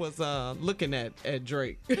Steph 1. was looking at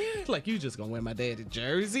Drake like, you just gonna wear my daddy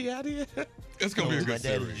jersey out here? It's gonna be a My good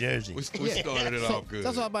daddy's series. jersey. We started it off good.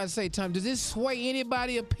 That's all I'm about to say, Tom. Does this sway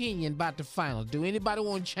anybody's opinion about the finals? Do anybody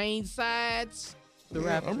want to change sides?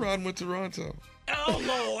 I'm riding with Toronto. Oh,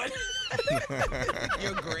 Lord.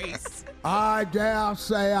 Your Grace. I dare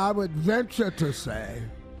say, I would venture to say,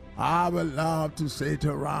 I would love to see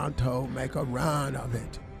Toronto make a run of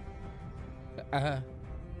it.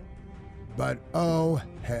 But oh,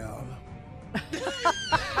 hell.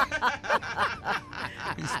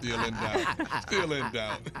 He's still in doubt. Still in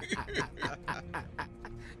doubt.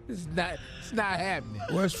 It's not happening.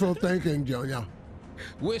 Wishful thinking, Junior.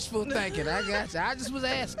 Wishful thinking. I got you. I just was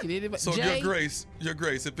asking. Anybody? So Jay? your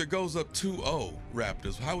grace, if it goes up 2-0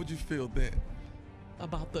 Raptors, how would you feel then?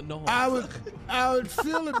 About the North. I would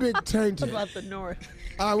feel a bit tainted. About the North.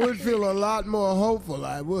 I would feel a lot more hopeful.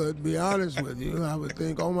 I would be honest with you. I would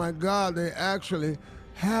think, oh my God, they actually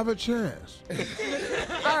have a chance.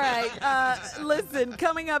 All right. Listen,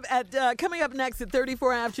 coming up next at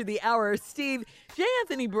 34 after the hour, Steve, J.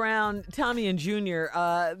 Anthony Brown, Tommy and Junior,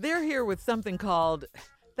 they're here with something called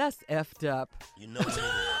That's Effed Up. You know what it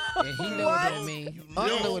is. And he know what that means. I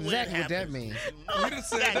don't know exactly what that means. We done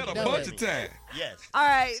said that a bunch of times. Yes. All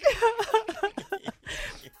right.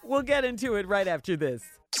 We'll get into it right after this.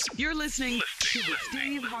 You're listening to the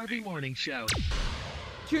Steve Harvey Morning Show.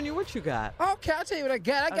 Junior, what you got? Okay, I'll tell you what I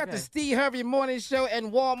got. I got the Steve Harvey Morning Show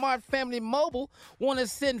and Walmart Family Mobile. Want to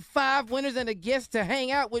send 5 winners and a guest to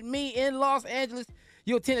hang out with me in Los Angeles.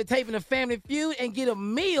 You'll attend a taping of Family Feud and get a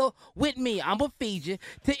meal with me. I'm going to feed you.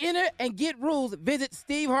 To enter and get rules, visit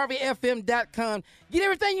SteveHarveyFM.com. Get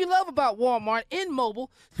everything you love about Walmart in mobile.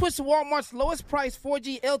 Switch to Walmart's lowest price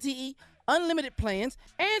 4G LTE unlimited plans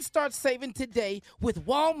and start saving today with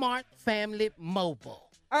Walmart Family Mobile.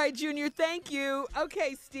 All right, Junior, thank you.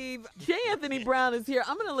 Okay, Steve. J. Anthony Brown is here.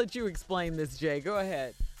 I'm going to let you explain this, Jay. Go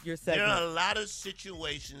ahead. Your segment. There are a lot of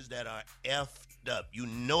situations that are effed up. You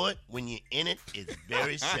know it when you're in it. It's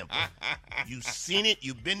very simple. You've seen it.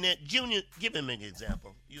 You've been there. Junior, give him an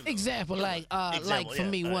example. You know. Example, like for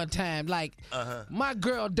me one time, my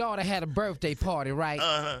girl daughter had a birthday party, right?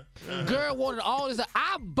 Girl wanted all this.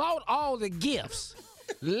 I bought all the gifts,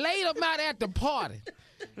 laid them out at the party.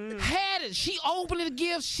 Had it. She opened the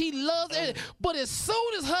gifts. She loves it. But as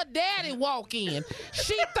soon as her daddy walk in,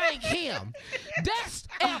 she thank him. That's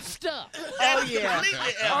effed up. Oh, yeah.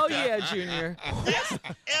 Oh, yeah, Junior. That's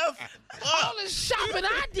effed up. All the shopping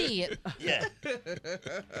I did. Yeah.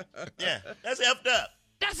 Yeah, that's effed up.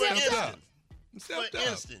 That's For effed up. For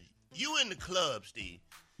instance, you in the club, Steve.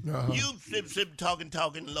 Uh-huh. You sip, talking,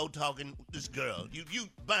 low talking this girl. You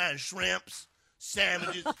buying shrimps,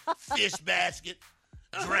 sandwiches, fish basket,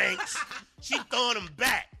 drinks. She throwing them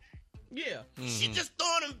back. Yeah. She just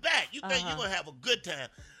throwing them back. You think you're going to have a good time.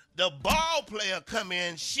 The ball player come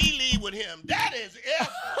in, she leave with him. That is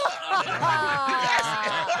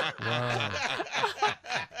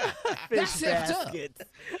Fish baskets.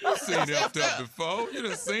 I've seen effed up before. You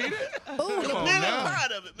done seen it? Ooh, Come on Man, now. I'm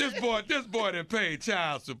proud of it, man. This boy done paid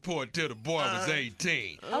child support till the boy was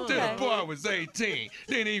 18. Till the Okay. boy was 18.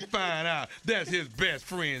 Then he find out that's his best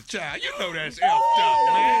friend's child. You know that's effed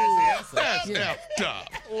up, man. That's effed up.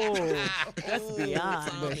 Oh, that's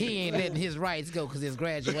beyond. But he ain't letting his rights go because it's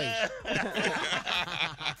graduation.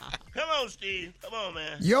 Come on, Steve. Come on,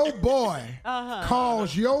 man. Your boy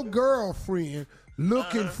calls your girlfriend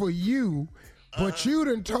looking for you, but you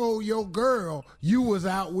done told your girl you was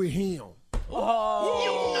out with him. Oh.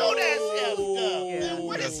 You know that's effed up. Yeah. Man.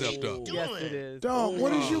 What is That's he effed up. doing? Yes, it is. Dog,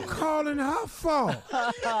 what is you calling her for?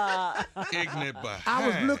 Ignorant behind. I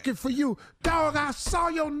was looking for you. Dog, I saw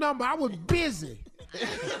your number. I was busy.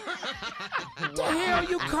 What the hell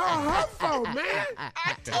you call her for, man?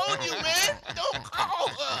 I told you, man. Don't call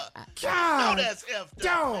her. God, No, that's effed up.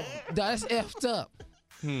 dog. Man. That's effed up.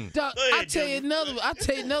 Dog, Go I ahead, tell you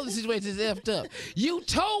another situation that's effed up. You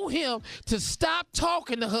told him to stop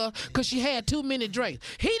talking to her because she had too many drinks.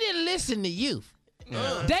 He didn't listen to you.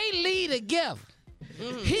 They leave together.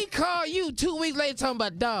 He called you 2 weeks later talking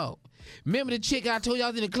about, dog, remember the chick I told y'all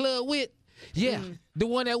I was in the club with? Yeah, the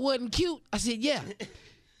one that wasn't cute? I said, yeah.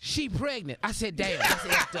 She pregnant. I said, damn, that's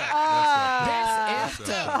effed up. That's effed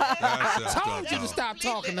up. I told you to stop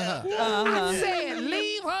talking to her. I said,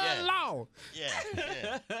 leave her alone. Yeah.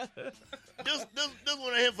 This one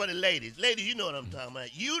right here for the ladies. Ladies, you know what I'm talking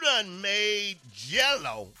about. You done made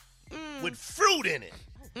Jell-O with fruit in it.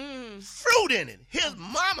 Fruit in it. His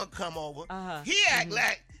mama come over. He act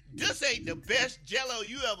like this ain't the best Jell-O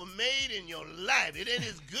you ever made in your life. It ain't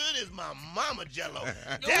as good as my mama Jell-O.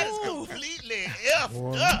 That is completely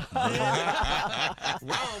effed up.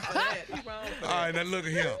 Wrong for that. He wrong for All right, now look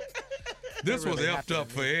at him. This was effed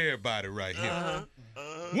up for everybody right here.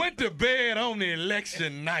 Went to bed on the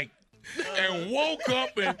election night and woke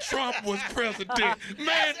up and Trump was president.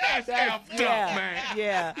 Man, that's effed up, man.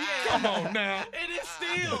 Yeah. Come on now. It is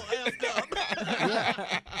still effed up.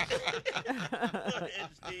 Go ahead,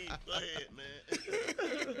 Steve. Go ahead, man.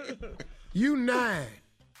 You 9.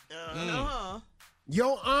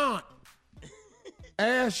 Your aunt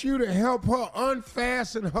asked you to help her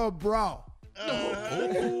unfasten her bra.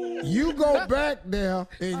 You go back there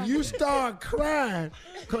and you start crying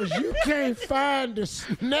because you can't find the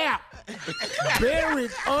snap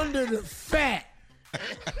buried under the fat.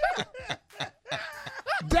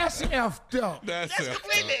 That's effed up. That's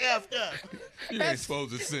Completely effed up. You ain't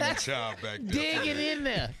supposed to send a child back there. Dig it in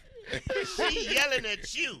there. She yelling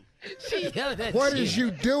at you. She yelling at What you. is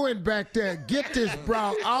you doing back there? Get this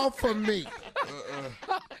bra off of me.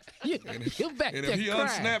 You back And there if he crying.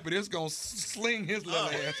 unsnap it, it's going to sling his little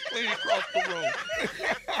ass clean across the room.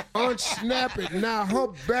 Unsnap it. Now her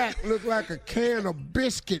back look like a can of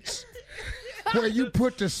biscuits where you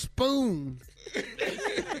put the spoon. That's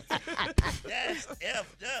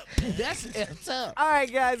effed up. That's effed up. All right,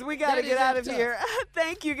 guys, we got to That get is out of effed up. here.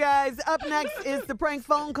 Thank you, guys. Up next is the prank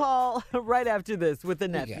phone call right after this with the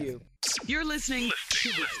nephew. You're listening to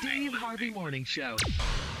the Steve Harvey Morning Show.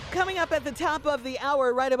 Coming up at the top of the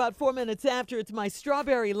hour, right about 4 minutes after, it's my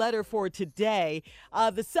strawberry letter for today.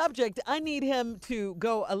 The subject, I need him to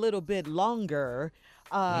go a little bit longer.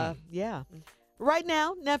 Yeah. Right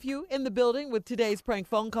now, nephew in the building with today's prank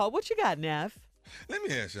phone call. What you got, Neff? Let me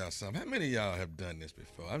ask y'all something. How many of y'all have done this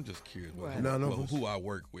before? I'm just curious None of us. who I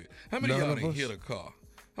work with. How many of None y'all of done us. hit a car?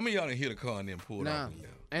 How many of y'all done hit a car and then pulled off and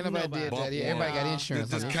left? Ain't nobody did that. Yeah, everybody got insurance.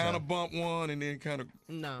 Just kind of bump one and then kind of.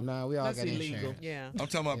 No, we all That's got illegal. insurance. Yeah. I'm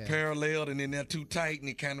talking about paralleled and then they're too tight and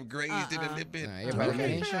it kind of grazed it a little bit. Everybody got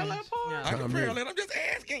insurance. I can parallel. I'm just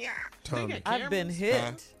asking y'all. Tommy. I've been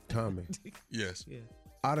hit. Tommy. Yes. Yeah.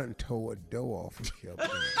 I done tore a door off and kept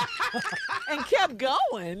going. And kept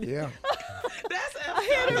going. Yeah. That's I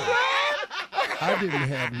hit it right. I didn't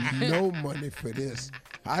have no money for this.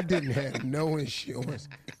 I didn't have no insurance.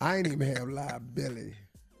 I ain't even have liability.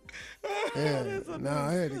 Yeah,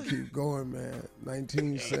 I had to keep going, man.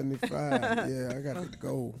 1975. Yeah, I got to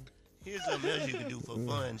go. Here's something else you can do for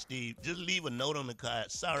fun, Steve. Just leave a note on the car.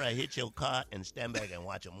 Sorry I hit your car, and stand back and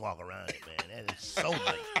watch them walk around it, man. That is so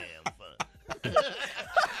much damn fun.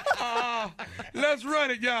 Let's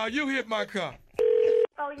run it, y'all. You hit my car.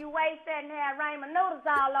 So you waste that and have ramen noodles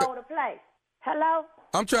all over the place. Hello?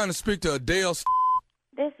 I'm trying to speak to Adele.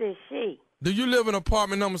 This is she. Do you live in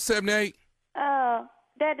apartment number 78?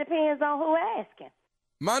 That depends on who asking.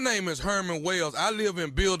 My name is Herman Wells. I live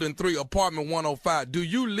in Building 3, apartment 105. Do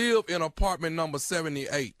you live in apartment number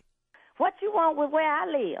 78? What you want with where I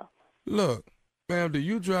live? Look, ma'am, do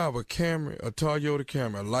you drive a Camry, a Toyota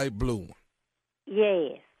Camry, a light blue one?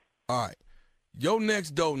 Yes. All right. Your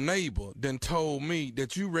next door neighbor then told me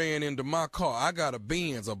that you ran into my car. I got a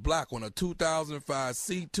Benz, a black one, a 2005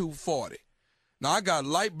 C240. Now, I got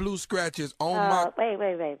light blue scratches on my...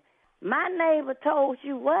 Wait. My neighbor told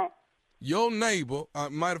you what? Your neighbor,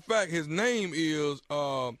 matter of fact, his name is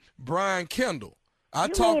Brian Kendall. You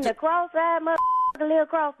mean the cross-eyed motherfucker live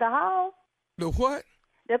across the hall? The what?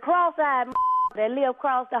 The cross-eyed motherfucker that live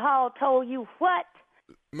across the hall told you what?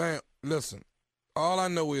 Man, listen. All I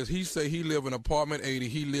know is he say he live in apartment 80.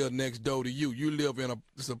 He live next door to you. You live in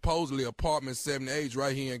supposedly apartment 78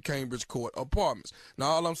 right here in Cambridge Court Apartments. Now,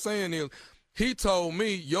 all I'm saying is he told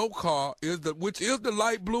me your car, which is the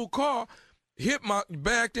light blue car,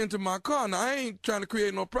 backed into my car. Now, I ain't trying to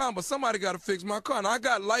create no problem, but somebody got to fix my car. Now, I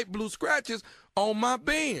got light blue scratches on my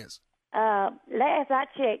Benz. Last I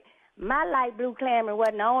checked, my light blue Camry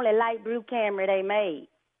wasn't the only light blue Camry they made.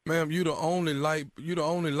 Ma'am, you the only light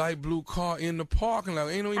blue car in the parking lot.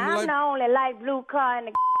 Ain't no even I'm the only light blue car in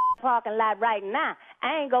the parking lot right now.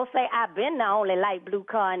 I ain't gonna say I've been the only light blue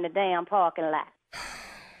car in the damn parking lot.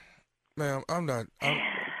 Ma'am, I'm not.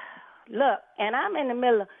 Look, and I'm in the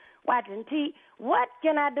middle of watching TV. What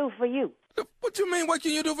can I do for you? What you mean, what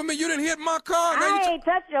can you do for me? You didn't hit my car. I ain't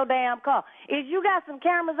touched your damn car. Is you got some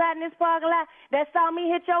cameras out in this parking lot that saw me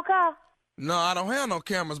hit your car? No, I don't have no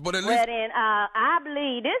cameras, but at least... Well, then, I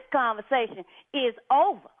believe this conversation is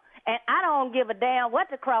over. And I don't give a damn what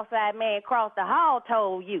the cross-eyed man across the hall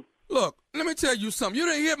told you. Look, let me tell you something. You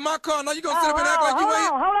didn't hit my car. Now you going to sit up and act like you ain't...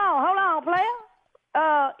 Hold on, player.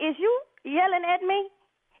 Is you yelling at me?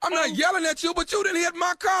 I'm not yelling at you, but you didn't hit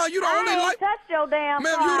my car. You the only light... I ain't touched your damn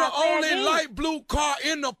Ma'am, car. you the only light blue car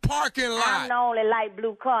in the parking lot. I'm the only light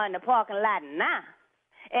blue car in the parking lot now.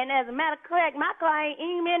 And as a matter of fact, my car ain't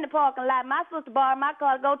even in the parking lot. My sister borrowed my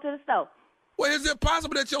car to go to the store. Well, is it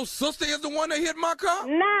possible that your sister is the one that hit my car?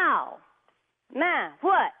 No. Now,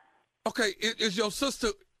 what? Okay, is your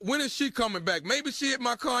sister, when is she coming back? Maybe she hit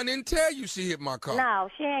my car and didn't tell you she hit my car. No,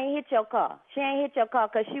 she ain't hit your car. She ain't hit your car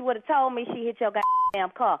because she would have told me she hit your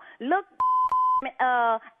goddamn car. Look,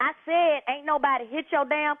 I said ain't nobody hit your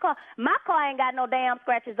damn car. My car ain't got no damn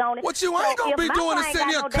scratches on it. What you ain't gonna be doing is sitting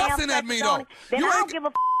here cussing at me, though. Then I don't give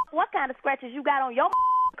a what kind of scratches you got on your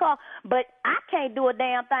car, but I can't do a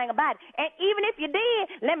damn thing about it. And even if you did,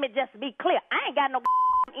 let me just be clear. I ain't got no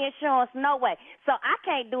insurance, no way. So I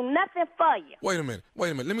can't do nothing for you. Wait a minute.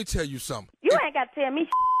 Let me tell you something. You ain't got to tell me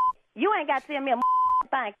You ain't got to tell me a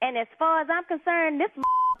thing. And as far as I'm concerned, this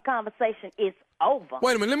conversation is over.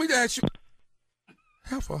 Wait a minute. Let me ask you.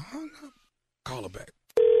 Heifer hung up. Call her back.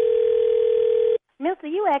 Mister,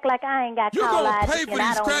 you act like I ain't got you call gonna pay for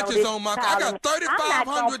these scratches on my car. I got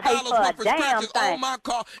 $3,500 worth of scratches on my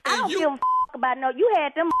car. I don't give a about no. You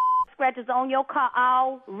had them scratches on your car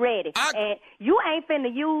already. And you ain't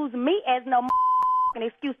finna use me as no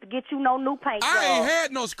excuse to get you no new paint. I ain't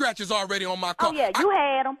had no scratches already on my car. Oh, yeah, you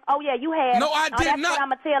had them. Oh, yeah, you had them. No, I did that's not. What I'm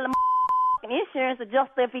going to tell the insurance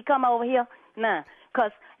adjuster if he come over here. Nah.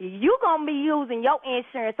 Because you going to be using your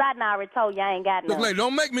insurance. I done already told you I ain't got no. Look, lady,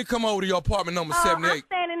 don't make me come over to your apartment number 78. I'm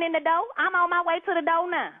standing in the door. I'm on my way to the door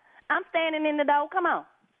now. I'm standing in the door. Come on.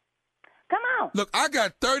 Come on. Look, I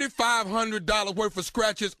got $3,500 worth of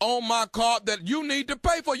scratches on my car that you need to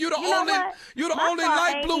pay for. You the only light blue. My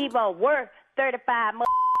car ain't even worth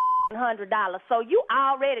 $3,500. So you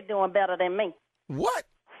already doing better than me. What?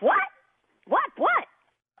 What?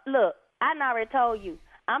 Look, I done already told you.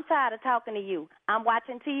 I'm tired of talking to you. I'm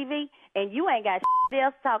watching TV, and you ain't got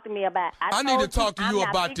else to talk to me about. I need to talk to you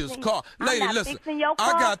about this car. Lady, I'm not listen. fixing your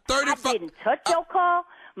car. I got 35. I didn't touch your car.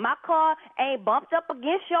 My car ain't bumped up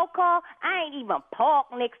against your car. I ain't even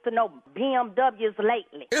parked next to no BMWs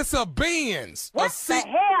lately. It's a Benz. What the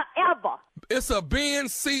hell ever? It's a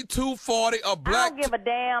Benz C240, a black. I don't give a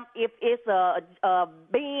damn if it's a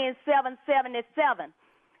Benz 777.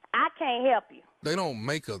 I can't help you. They don't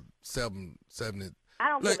make a 770. I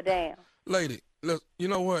don't give a damn. Lady, look, you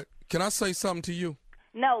know what? Can I say something to you?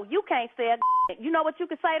 No, you can't say a You know what you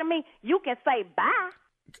can say to me? You can say bye.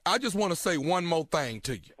 I just want to say one more thing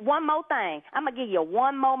to you. One more thing. I'm going to give you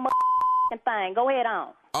one more thing. Go ahead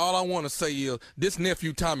on. All I want to say is, this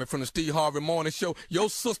nephew Tommy from the Steve Harvey Morning Show, your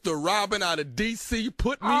sister Robin out of D.C.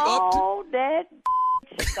 put me up to... Oh, that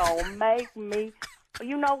gonna make me...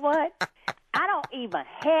 You know what? I don't even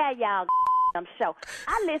have y'all show.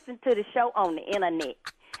 I listen to the show on the internet.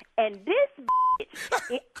 And this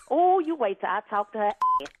oh, you wait till I talk to her.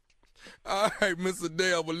 All right, Mr.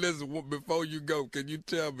 Dale, but listen, before you go, can you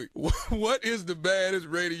tell me, what is the baddest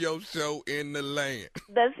radio show in the land?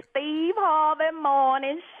 The Steve Harvey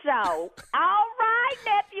Morning Show. All right,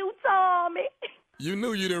 nephew Tommy. You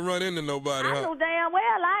knew you didn't run into nobody, I huh? knew damn well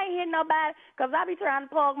I ain't hit nobody, because I be trying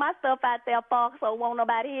to park my stuff out there, Fox, so won't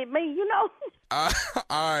nobody hit me, you know? All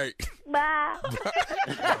right. Bye.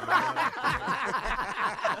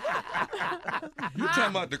 You talking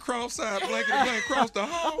about the cross-side blanket that went across the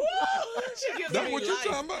hall? That's what you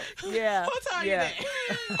talking about? Yeah. Who taught you yeah.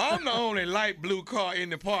 that? I'm the only light blue car in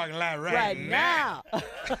the parking lot right now.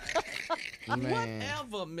 Man.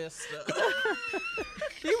 Whatever, mister.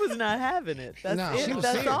 She was not having it. That's No, it. she was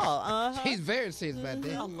That's serious. all. Uh-huh. He's very serious about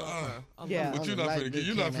that. I love her. Yeah. But you're not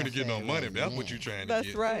finna get no money. That's what you're trying to That's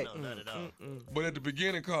get. right. No, not at all. But at the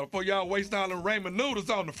beginning, Carl, before y'all waste all them ramen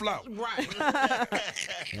noodles on the floor. Right.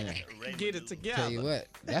 Get it together. Tell you what,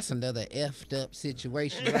 that's another effed up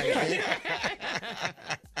situation right there.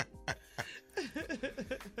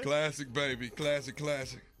 Classic, baby.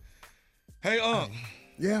 Classic. Hey,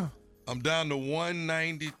 Yeah. I'm down to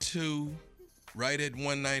 192, right at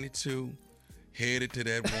 192, headed to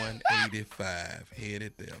that 185,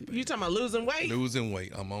 headed there, baby. You talking about losing weight? Losing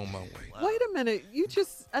weight. I'm on my way. Wait a minute. You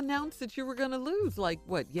just announced that you were going to lose,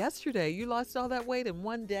 yesterday? You lost all that weight in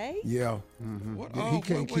one day? Yeah. Mm-hmm. What? He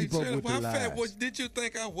can't keep up Shirley, with the how fat lies. did you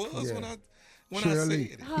think I was Yeah. when I Shirley,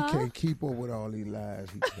 said it? he can't keep up with all these lies.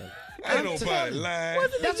 He telling. Ain't nobody lying.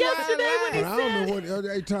 Wasn't it yesterday when he But I said don't know what.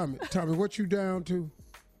 Hey, Tommy, what you down to?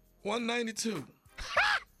 192.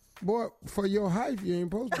 Boy, for your height, you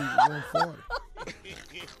ain't supposed to be 140.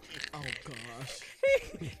 Oh, gosh.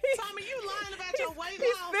 Tommy, you lying about your weight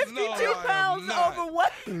He's loss? 52 pounds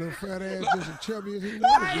overweight. The little fat ass just as chubby as he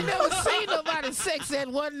I ain't knows. never seen nobody sex at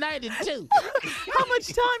 192. How much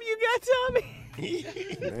time you got, Tommy?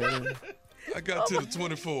 Man. I got to the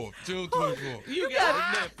 24th, June 24th. You got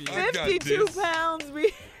it, nephew. I got 52 this. pounds.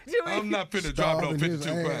 I'm not finna drop no Starving his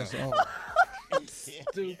 52 ass pounds. off.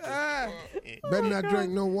 Better not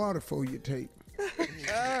drink no water before you take. You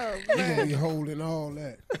gonna be holding all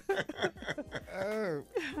that.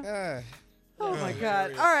 Oh my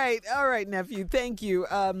God. All right, nephew. Thank you.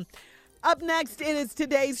 Up next, it is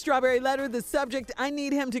today's Strawberry Letter. The subject, I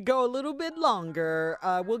need him to go a little bit longer.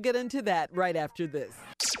 We'll get into that right after this.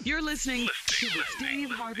 You're listening to the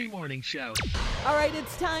Steve Harvey Morning Show. All right,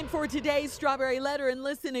 it's time for today's Strawberry Letter. And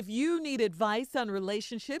listen, if you need advice on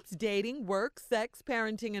relationships, dating, work, sex,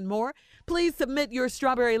 parenting, and more, please submit your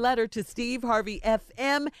Strawberry Letter to Steve Harvey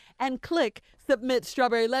FM and click Submit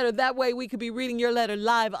Strawberry Letter. That way we could be reading your letter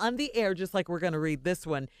live on the air, just like we're going to read this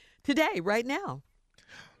one today, right now.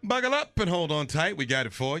 Buckle up and hold on tight. We got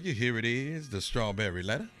it for you. Here it is, the Strawberry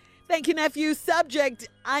Letter. Thank you, nephew. Subject,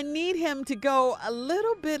 I need him to go a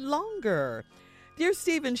little bit longer. Dear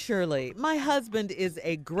Steve and Shirley, my husband is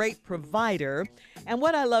a great provider, and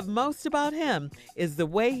what I love most about him is the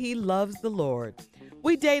way he loves the Lord.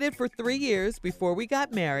 We dated for 3 years before we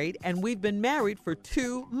got married, and we've been married for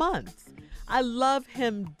 2 months. I love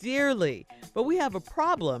him dearly, but we have a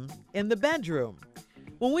problem in the bedroom.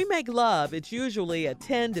 When we make love, it's usually a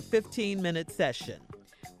 10 to 15 minute session.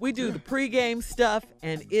 We do the pregame stuff,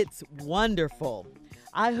 and it's wonderful.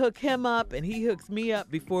 I hook him up, and he hooks me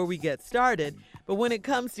up before we get started. But when it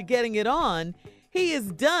comes to getting it on, he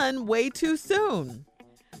is done way too soon.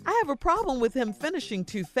 I have a problem with him finishing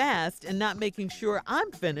too fast and not making sure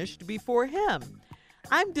I'm finished before him.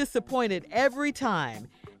 I'm disappointed every time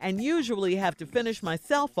and usually have to finish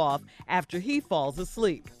myself off after he falls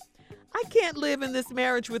asleep. I can't live in this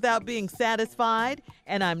marriage without being satisfied,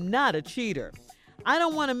 and I'm not a cheater. I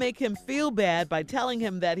don't want to make him feel bad by telling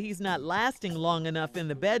him that he's not lasting long enough in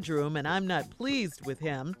the bedroom and I'm not pleased with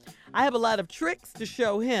him. I have a lot of tricks to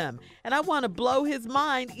show him, and I want to blow his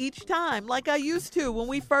mind each time like I used to when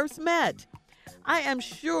we first met. I am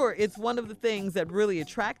sure it's one of the things that really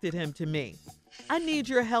attracted him to me. I need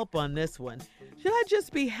your help on this one. Should I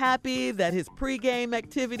just be happy that his pregame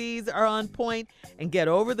activities are on point and get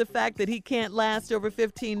over the fact that he can't last over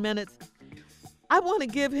 15 minutes? I want to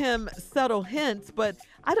give him subtle hints, but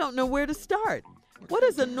I don't know where to start. What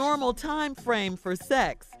is a normal time frame for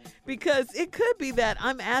sex? Because it could be that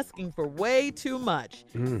I'm asking for way too much.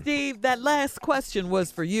 Steve, that last question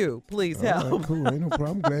was for you. Please help. All right, cool. Ain't no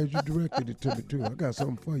problem. I'm glad you directed it to me, too. I got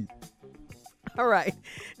something for you. All right.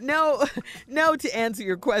 No, to answer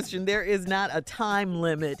your question, there is not a time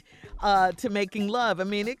limit to making love. I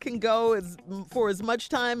mean, it can go for as much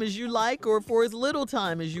time as you like or for as little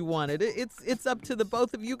time as you want it. It's up to the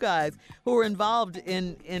both of you guys who are involved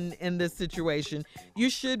in this situation. You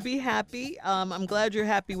should be happy. I'm glad you're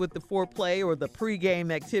happy with the foreplay or the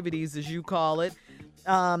pregame activities, as you call it.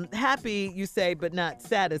 Happy, you say, but not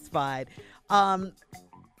satisfied.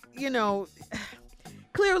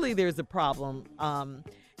 Clearly there's a problem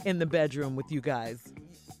in the bedroom with you guys.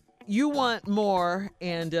 You want more,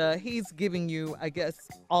 and he's giving you, I guess,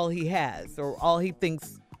 all he has or all he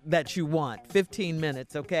thinks that you want, 15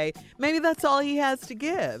 minutes, okay? Maybe that's all he has to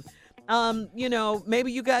give.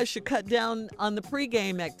 Maybe you guys should cut down on the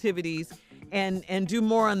pregame activities and do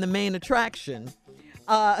more on the main attraction.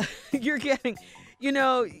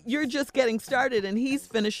 You're just getting started and he's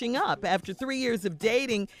finishing up. After 3 years of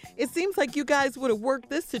dating, it seems like you guys would have worked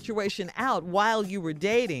this situation out while you were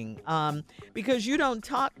dating. Because you don't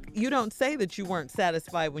say that you weren't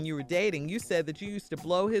satisfied when you were dating. You said that you used to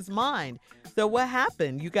blow his mind. So what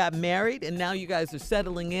happened? You got married and now you guys are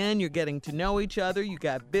settling in. You're getting to know each other. You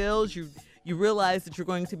got bills. You realize that you're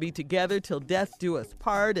going to be together till death do us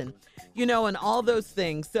part, and all those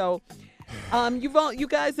things. So you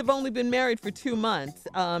guys have only been married for 2 months.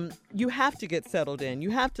 You have to get settled in. You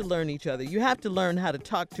have to learn each other. You have to learn how to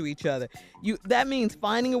talk to each other. That means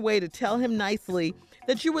finding a way to tell him nicely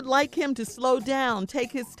that you would like him to slow down,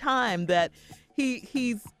 take his time, that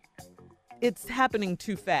it's happening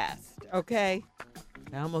too fast, okay?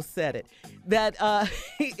 I almost said it. That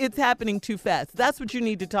it's happening too fast. That's what you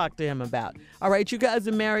need to talk to him about. All right, you guys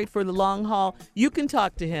are married for the long haul. You can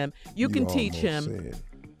talk to him. You can teach him. Said.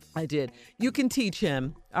 I did. You can teach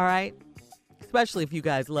him, all right? Especially if you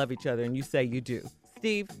guys love each other and you say you do.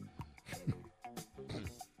 Steve?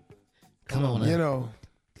 Come on now.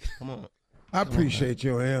 Come on. I appreciate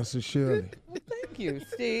your answer, Shirley. Thank you,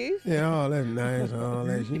 Steve. Yeah, all that nice, all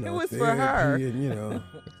that, It was for her. And,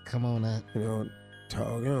 Come on now.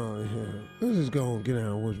 Talk, let's just go and get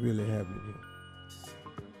on what's really happening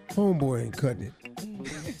here. Homeboy ain't cutting it.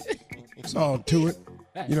 It's all to it.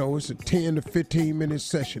 It's a 10 to 15 minute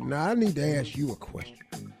session. Now, I need to ask you a question.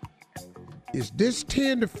 Is this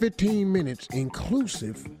 10 to 15 minutes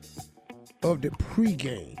inclusive of the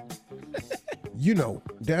pregame?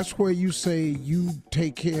 That's where you say you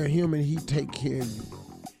take care of him and he take care of you.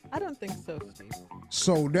 I don't think so, Steve.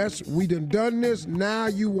 So we done this. Now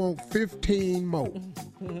you want 15 more.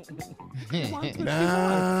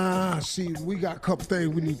 Nah, see, we got a couple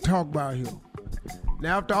things we need to talk about here.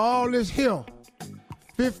 Now, after all this here,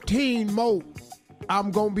 15 more,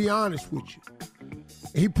 I'm going to be honest with you.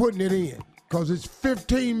 He putting it in because it's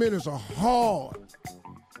 15 minutes of hard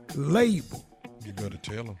labor. You better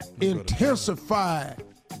tell him. Intensified.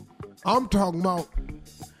 I'm talking about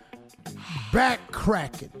back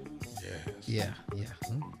cracking. Yeah.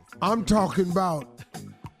 I'm talking about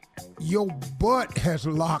your butt has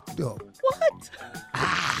locked up. What?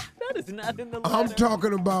 That is not in the letter. I'm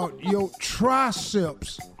talking about your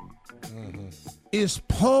triceps is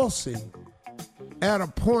pulsing at a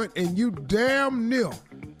point and you damn near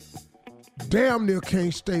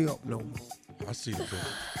can't stay up no more. I see the picture.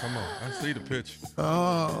 Come on, I see the picture.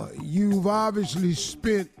 You've obviously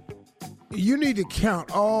spent, you need to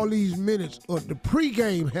count all these minutes, or the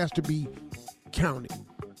pregame has to be counted.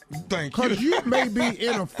 Thank you. Because you may be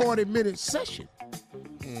in a 40-minute session.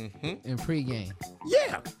 In pregame.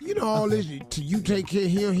 Yeah. All this, you take care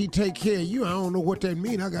of him, he take care of you. I don't know what that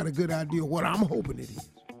means. I got a good idea what I'm hoping it is.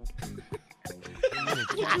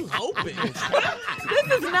 What you hoping?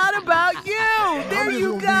 This is not about you. There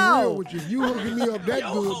you go. Be real with you. You hooking me up that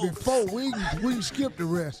good before we can skip the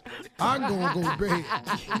rest. I'm gonna go to bed.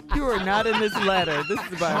 You are not in this letter. This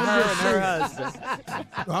is about her and her husband.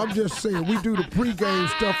 I'm just saying, we do the pregame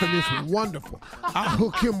stuff and it's wonderful. I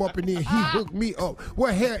hook him up and then he hooked me up.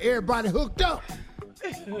 Well, hell, everybody hooked up.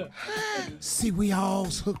 See, we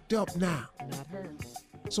all's hooked up now. Not her.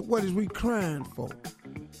 So what is we crying for?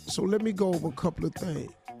 So let me go over a couple of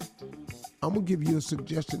things. I'm going to give you a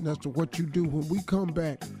suggestion as to what you do. When we come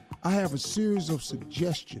back, I have a series of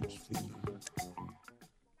suggestions for you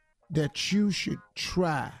that you should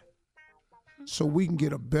try so we can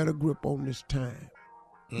get a better grip on this time.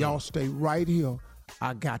 Y'all stay right here.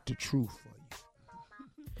 I got the truth for you.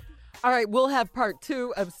 All right, we'll have part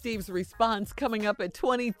 2 of Steve's response coming up at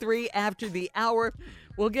 23 after the hour.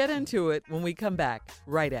 We'll get into it when we come back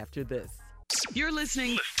right after this. You're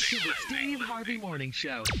listening to the Steve Harvey Morning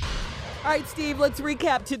Show. All right, Steve, let's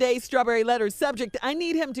recap today's Strawberry Letter subject. I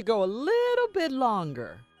need him to go a little bit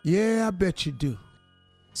longer. Yeah, I bet you do.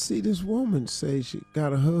 See, this woman says she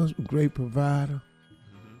got a husband, great provider.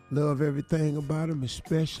 Love everything about him,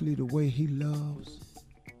 especially the way he loves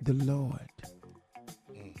the Lord.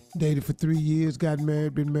 Dated for 3 years, got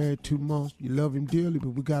married, been married 2 months. You love him dearly, but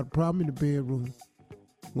we got a problem in the bedroom.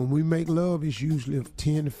 When we make love, it's usually a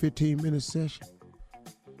 10 to 15-minute session.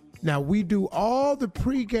 Now, we do all the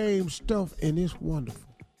pregame stuff, and it's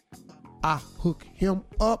wonderful. I hook him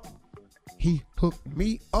up. He hooked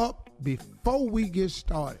me up before we get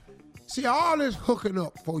started. See, all this hooking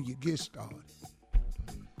up before you get started.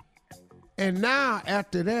 And now,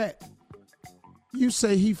 after that, you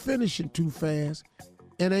say he finishing too fast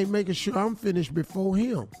and ain't making sure I'm finished before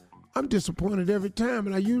him. I'm disappointed every time,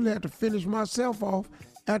 and I usually have to finish myself off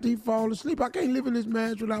after he fall asleep. I can't live in this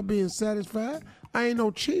marriage without being satisfied. I ain't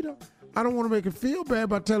no cheater. I don't want to make him feel bad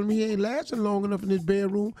by telling me he ain't lasting long enough in this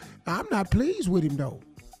bedroom. I'm not pleased with him, though.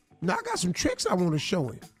 Now, I got some tricks I want to show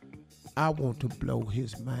him. I want to blow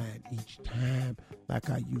his mind each time like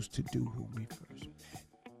I used to do when we first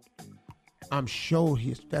met. I'm sure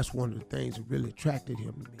that's one of the things that really attracted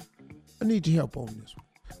him to me. I need your help on this one.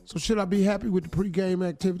 So should I be happy with the pregame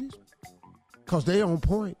activities? Because they on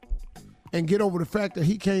point. And get over the fact that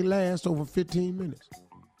he can't last over 15 minutes.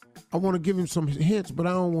 I want to give him some hints, but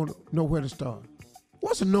I don't want to know where to start.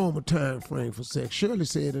 What's a normal time frame for sex? Shirley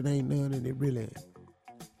said it ain't none, and it really ain't.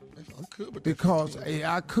 Because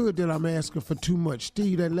I could that I'm asking for too much.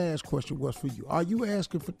 Steve, that last question was for you. Are you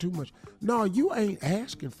asking for too much? No, you ain't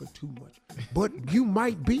asking for too much. But you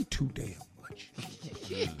might be too damn much.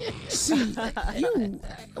 See, I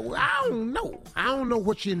don't know. I don't know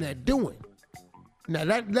what you're in there doing. Now,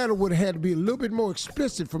 that letter would have had to be a little bit more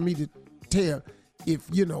explicit for me to tell if,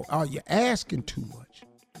 are you asking too much?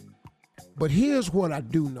 But here's what I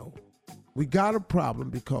do know. We got a problem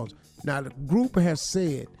because now the group has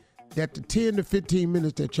said that the 10 to 15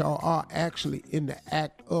 minutes that y'all are actually in the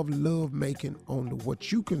act of love making on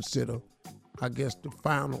what you consider, I guess, the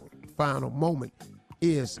final moment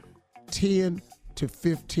is 10 to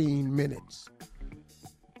 15 minutes.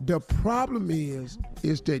 The problem is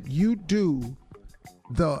that you do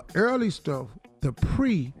the early stuff, the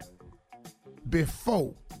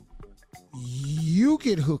before you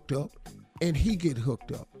get hooked up and he get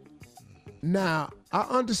hooked up. Now, I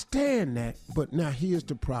understand that, but now here's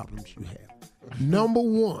the problems you have. Number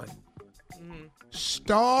one,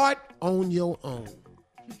 start on your own.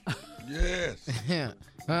 Yes.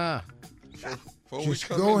 Just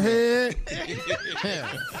go ahead.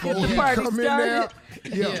 Before we come in there,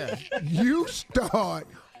 you start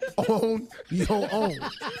on your own.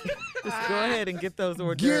 Just go ahead and get those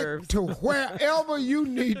hors d'oeuvres. Get to wherever you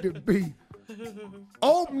need to be.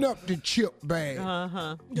 Open up the chip bag.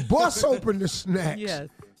 Bust open the snacks. Yes.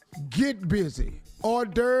 Get busy. Hors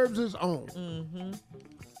d'oeuvres is on.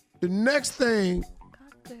 The next thing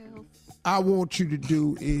I want you to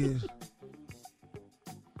do is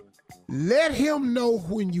let him know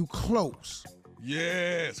when you close.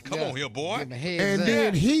 Yes. Come on here, boy. And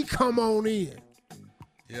then he come on in.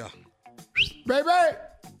 Yeah. Baby.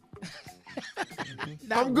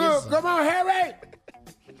 I'm good. Come on, Harry.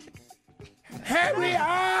 Hurry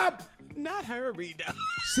up! Not hurry, though.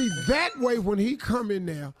 See, that way when he come in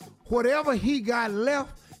there, whatever he got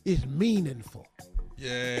left is meaningful.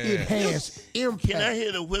 Yeah. It has impact. Can I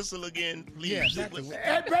hear the whistle again, please? Yeah,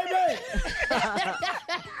 hey, baby!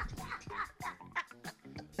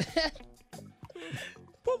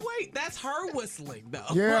 But wait, that's her whistling, though.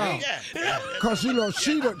 Yeah. Right? Because,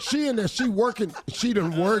 she in there, she working, she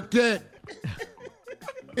done worked it.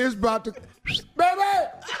 It's about to... Baby!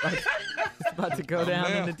 It's about to go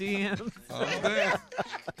down in the DMs.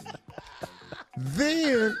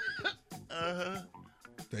 Then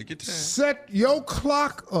take your time. Set your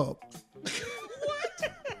clock up.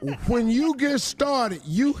 When you get started,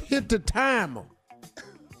 you hit the timer.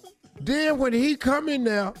 Then when he come in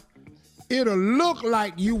there, it'll look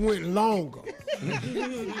like you went longer.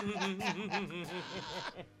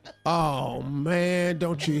 Oh, man,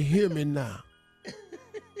 don't you hear me now?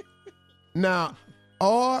 Now,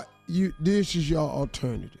 this is your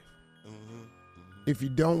alternative. If you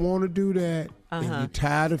don't want to do that, and you're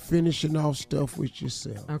tired of finishing off stuff with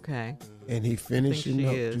yourself. Okay. And he finishing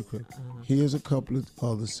up is. too quick. Here's a couple of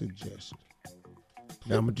other suggestions.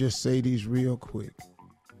 Now, I'm going to just say these real quick.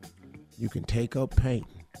 You can take up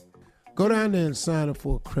painting. Go down there and sign up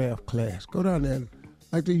for a craft class. Go down there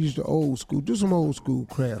like they used to old school. Do some old school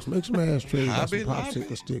crafts. Make some ashtrays and some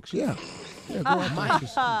popsicle sticks. Yeah. Yeah, go out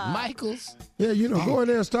there. Michaels. Yeah, go in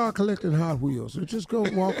there and start collecting Hot Wheels. So just go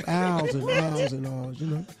walk aisles and aisles and aisles,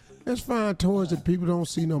 Let's find toys that people don't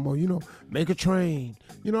see no more. Make a train.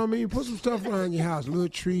 You know what I mean? Put some stuff around your house. Little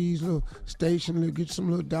trees, little station, get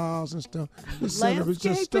some little dolls and stuff. Just set up. It's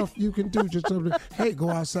just stuff you can do. Just something. Hey,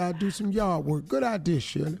 go outside, do some yard work. Good idea,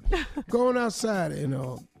 Shirley. Going outside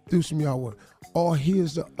and do some yard work. Or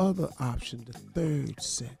here's the other option, the third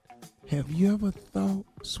set. Have you ever thought,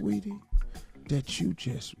 sweetie, that you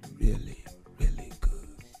just really, really good?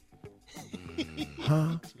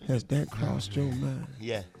 Huh? Has that crossed your mind?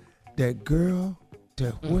 Yeah. That girl,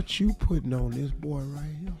 what you putting on this boy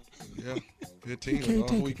right here? Yeah, 15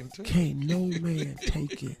 is all we can take. Can't no man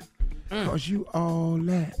take it. Because you all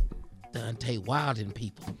that. Dante wilding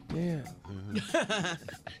people. Yeah.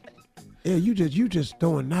 Yeah, you just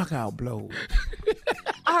throwing knockout blows.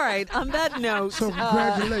 All right, on that note. So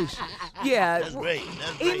congratulations. Yeah. That's great.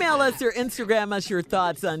 Email us or Instagram us your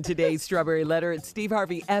thoughts on today's Strawberry Letter at Steve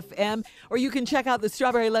Harvey FM, or you can check out the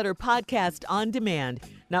Strawberry Letter podcast on demand.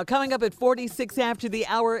 Now, coming up at 46 after the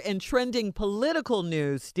hour in trending political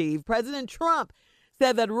news, Steve, President Trump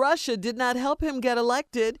said that Russia did not help him get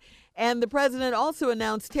elected, and the president also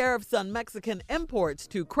announced tariffs on Mexican imports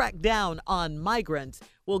to crack down on migrants.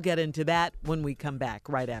 We'll get into that when we come back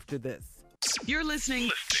right after this. You're listening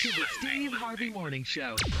to the Steve Harvey Morning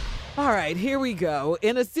Show. All right, here we go.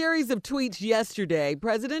 In a series of tweets yesterday,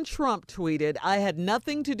 President Trump tweeted, "I had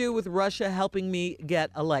nothing to do with Russia helping me get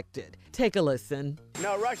elected." Take a listen.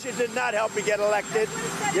 No, Russia did not help me get elected.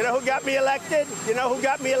 You know who got me elected?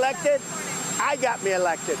 I got me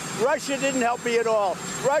elected. Russia didn't help me at all.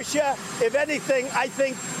 Russia, if anything, I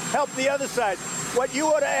think helped the other side. What you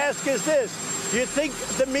ought to ask is this. Do you think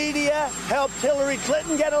the media helped Hillary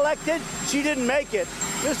Clinton get elected? She didn't make it.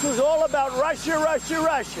 This was all about Russia, Russia,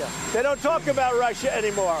 Russia. They don't talk about Russia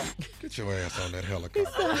anymore. Get your ass on that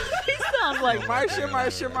helicopter. He sounds like Marsha.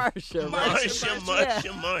 Russia.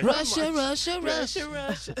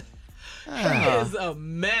 He is a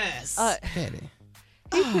mess.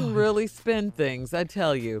 He can really spin things, I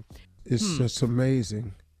tell you. It's just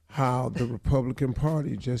amazing how the Republican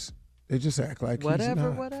Party they just act like he's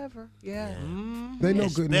not. Whatever. Yeah. They know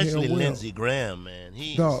good and hell Especially well. Lindsey Graham, man.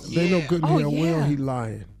 They know good and hell well he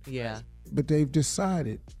lying. Yeah. But they've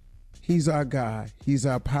decided he's our guy. He's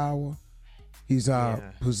our power. He's our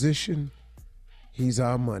position. He's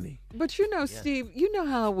our money. But Steve, you know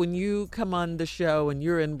how when you come on the show and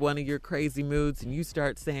you're in one of your crazy moods and you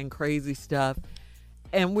start saying crazy stuff,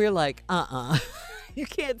 and we're like, you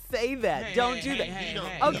can't say that. Don't do that.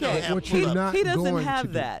 Okay. He doesn't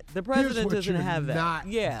have that. The president doesn't have that. Not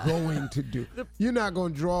going to do. You're not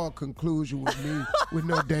going to draw a conclusion with me with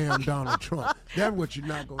no damn Donald Trump. That's what you're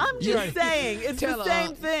not going to do. I'm just saying, it's the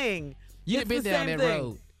same thing. You've been down that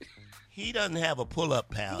road. He doesn't have a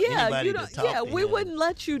pull-up pal. Yeah, Anybody to talk to we him. wouldn't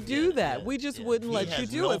let you do that. We just wouldn't let you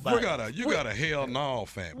do it. You got a hell no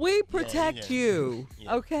family. We protect you,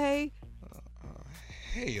 okay?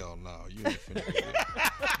 Hell no, you ain't finna.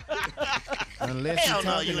 Unless Hell you're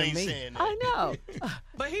no, talking you to ain't me. saying that. I know.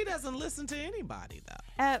 But he doesn't listen to anybody, though.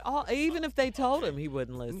 At all. Even if they told him, he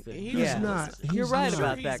wouldn't listen. He's not. You're right not.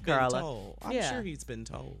 about that, Carla. I'm sure he's been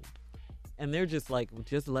told. And they're just like,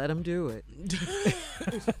 just let him do it.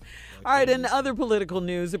 All right, in other political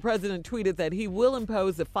news, the president tweeted that he will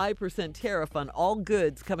impose a 5% tariff on all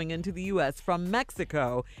goods coming into the U.S. from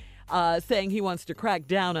Mexico, saying he wants to crack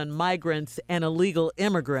down on migrants and illegal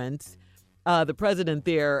immigrants. The president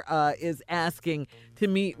there is asking to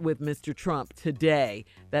meet with Mr. Trump today.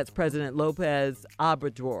 That's President Lopez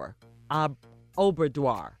Obrador.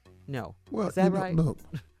 Obrador. No. Well, is that right? Look.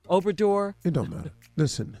 Obrador? It don't matter.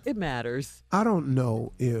 Listen. It matters. I don't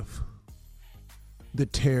know if the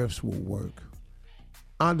tariffs will work.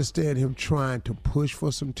 I understand him trying to push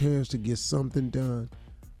for some tariffs to get something done,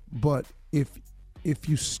 but if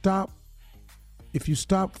you stop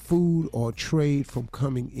food or trade from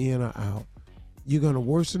coming in or out, you're going to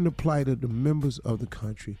worsen the plight of the members of the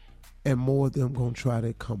country, and more of them going to try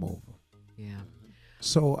to come over. Yeah.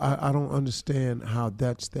 So I don't understand how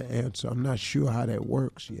that's the answer. I'm not sure how that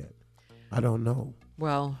works yet. I don't know.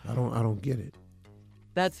 Well, I don't get it.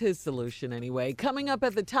 That's his solution anyway. Coming up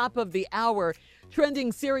at the top of the hour,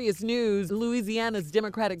 trending serious news, Louisiana's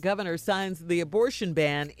Democratic governor signs the abortion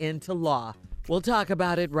ban into law. We'll talk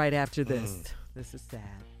about it right after this. This is sad.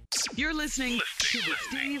 You're listening to the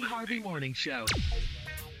Steve Harvey Morning Show.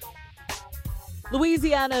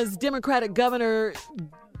 Louisiana's Democratic governor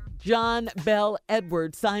John Bel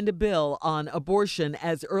Edwards signed a bill on abortion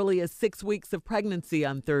as early as 6 weeks of pregnancy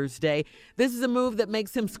on Thursday. This is a move that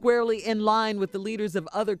makes him squarely in line with the leaders of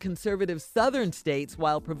other conservative southern states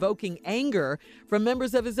while provoking anger from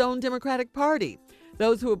members of his own Democratic Party.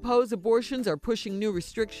 Those who oppose abortions are pushing new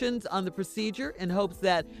restrictions on the procedure in hopes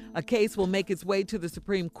that a case will make its way to the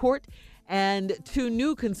Supreme Court. And 2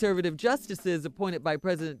 new conservative justices appointed by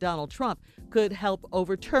President Donald Trump could help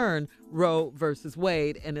overturn Roe versus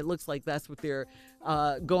Wade. And it looks like that's what they're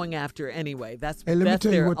going after anyway. That's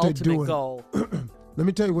their ultimate goal. Let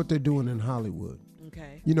me tell you what they're doing in Hollywood.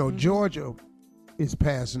 Okay. You know, Georgia is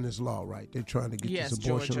passing this law, right? They're trying to get this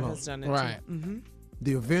abortion Georgia law. has done it Right. too.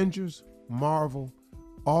 The Avengers, Marvel,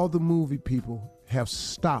 all the movie people have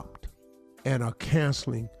stopped and are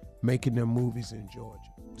canceling making their movies in Georgia.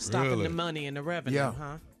 Stopping the money and the revenue,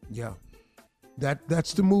 huh? Yeah.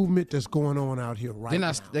 That's the movement that's going on out here right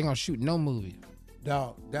now. They're gonna shoot no movie.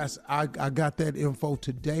 Dog, I got that info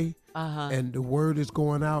today, and the word is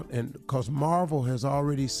going out, and because Marvel has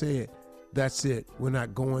already said, that's it. We're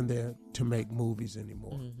not going there to make movies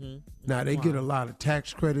anymore. Now, they get a lot of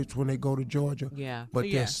tax credits when they go to Georgia, but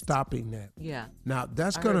they're stopping that. Yeah. Now,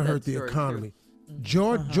 that's going to hurt the economy.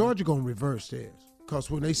 Georgia going to reverse theirs because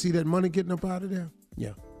when they see that money getting up out of there,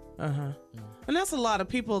 And that's a lot of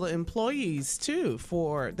people, the employees, too,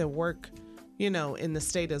 for the work, in the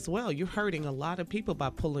state as well. You're hurting a lot of people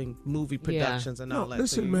by pulling movie productions and all that.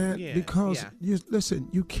 Listen, because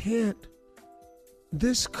you can't.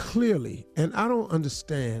 This clearly, and I don't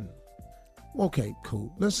understand. Okay,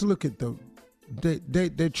 cool. Let's look at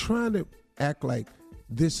they're trying to act like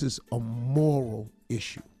this is a moral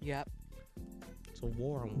issue. Yep. It's a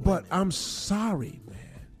war on women. But I'm sorry,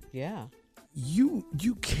 man. Yeah. You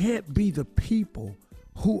can't be the people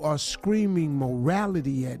who are screaming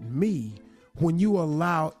morality at me when you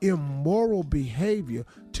allow immoral behavior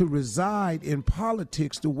to reside in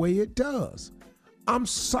politics the way it does. I'm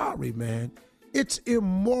sorry, man. It's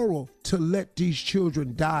immoral to let these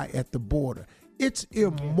children die at the border. It's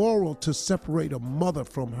immoral to separate a mother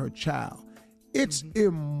from her child. It's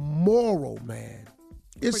immoral, man.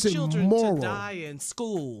 It's for children immoral. to die in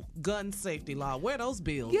school, gun safety law, where are those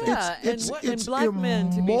bills? Yeah, and black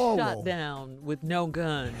men to be shot down with no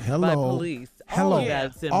gun by police. All of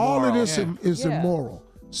that's immoral. All of this is immoral.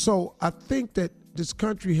 So I think that this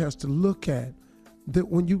country has to look at that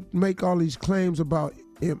when you make all these claims about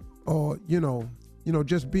or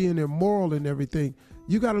just being immoral and everything,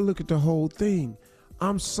 you got to look at the whole thing.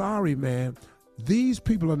 I'm sorry, man. These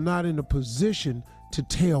people are not in a position to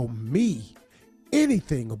tell me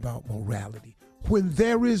anything about morality when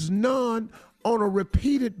there is none on a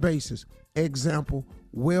repeated basis. Example,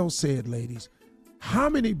 well said, ladies. How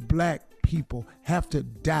many black people have to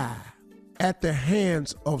die at the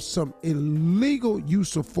hands of some illegal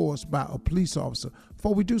use of force by a police officer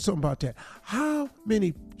before we do something about that? How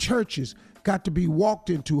many churches got to be walked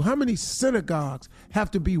into? How many synagogues have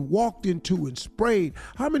to be walked into and sprayed?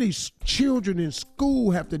 How many children in school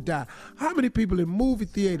have to die? How many people in movie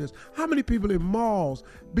theaters? How many people in malls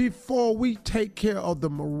before we take care of the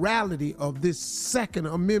morality of this Second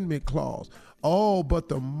Amendment clause? Oh, but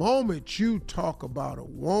the moment you talk about a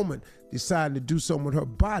woman deciding to do something with her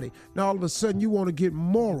body, now all of a sudden you want to get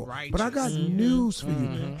moral. Righteous. But I got news for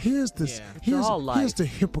you. Here's the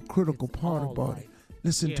hypocritical part about it.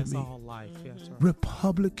 Listen to me. All life. Yes, right.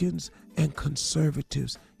 Republicans and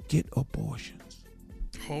conservatives get abortions.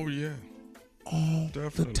 Oh yeah. All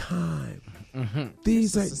Definitely. the time.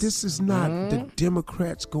 This is not the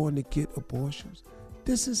Democrats going to get abortions.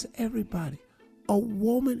 This is everybody. A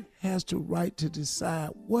woman has the right to decide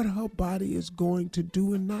what her body is going to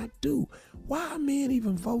do and not do. Why are men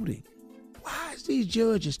even voting? Why is these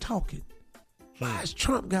judges talking? Why has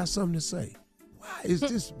Trump got something to say? Why is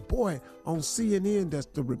this boy on CNN that's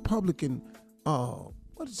the Republican,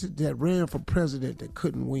 what is it that ran for president that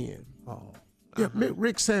couldn't win?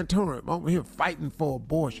 Rick Santorum over here fighting for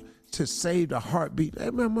abortion to save the heartbeat. Hey,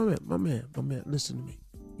 my man, listen to me.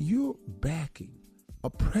 You're backing a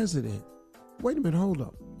president. Wait a minute, hold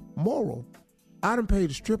up. Moral, I done paid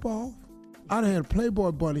to strip off. I done had a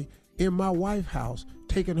Playboy bunny in my wife's house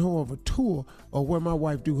taking her on a tour of where my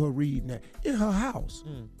wife do her reading at in her house.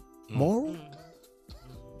 Moral?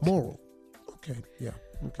 Moral. Okay, yeah.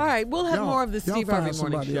 Okay. All right, we'll have more of the Steve Harvey Morning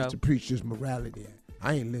somebody Show. else to preach this morality at.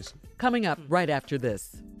 I ain't listening. Coming up right after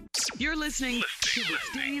this. You're listening to the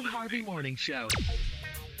Steve Harvey Morning Show.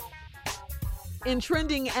 In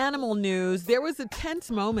trending animal news, there was a tense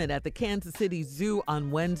moment at the Kansas City Zoo on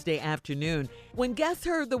Wednesday afternoon. When guests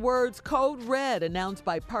heard the words Code Red announced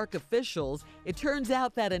by park officials, it turns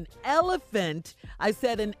out that an elephant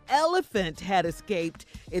had escaped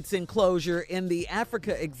its enclosure in the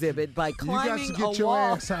Africa exhibit by climbing you got to get a your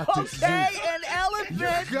wall. ass out the zoo. Okay, an elephant.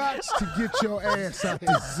 You got to get your ass out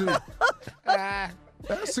the zoo.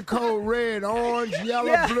 That's the code red, orange,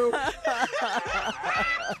 yellow, blue.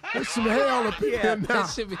 There's some hell up here now.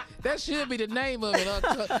 That should be the name of it.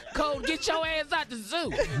 Code, get your ass out the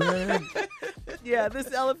zoo. Man. Yeah,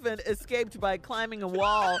 this elephant escaped by climbing a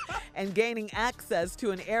wall and gaining access to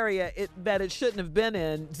an area that it shouldn't have been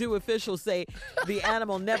in. Zoo officials say the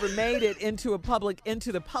animal never made it into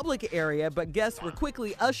the public area, but guests were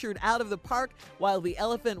quickly ushered out of the park while the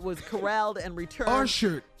elephant was corralled and returned.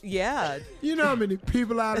 Ushered. Yeah. You know how many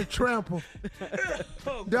people out of trample?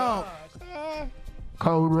 Dog.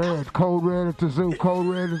 Code red at the zoo, code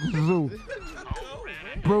red at the zoo.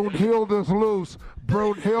 Brunhilde's loose.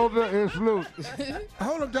 Brunhilde is loose.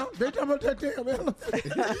 Hold on, dog. They talking about that damn elephant.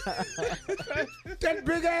 That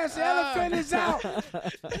big ass elephant is out.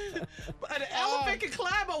 But an elephant can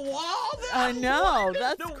climb a wall, though? I know.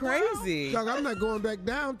 That's crazy. Dog, I'm not going back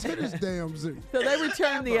down to this damn zoo. So they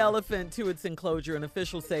returned the elephant to its enclosure, and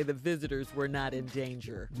officials say the visitors were not in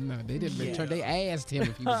danger. No, they didn't return. They asked him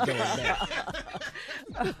if he was going back.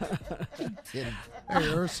 Hey,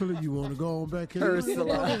 Ursula, you want to go on back here?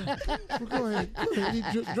 Ursula. Go ahead.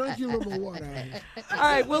 Drink your little water. All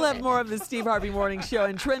right, we'll have more of the Steve Harvey Morning Show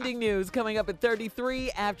and trending news coming up at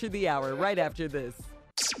 33 after the hour, right after this.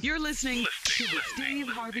 You're listening to the Steve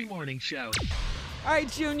Harvey Morning Show. All right,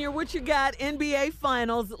 Junior, what you got? NBA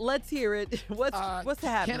Finals. Let's hear it. What's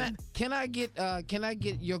happening? Can I get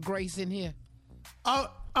your Grace in here?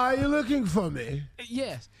 Are you looking for me?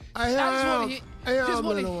 Yes. I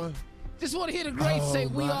just want to hear the Grace say,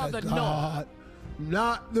 "We are the North."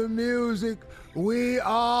 Not the music. We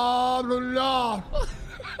are the North.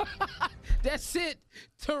 That's it.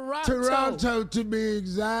 Toronto, to be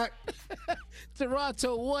exact.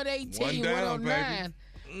 Toronto 118, 109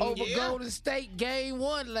 over Golden State game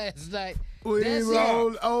 1 last night. We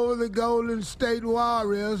rolled over the Golden State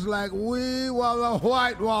Warriors like we were the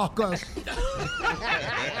White Walkers.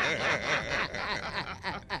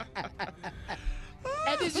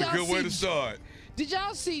 That's a good way to start. Did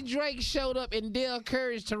y'all see Drake showed up in Dale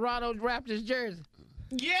Curry's Toronto Raptors jersey?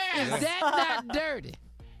 Yes. Is that not dirty?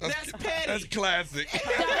 That's petty. That's classic.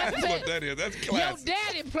 That's what that is. That's classic. Your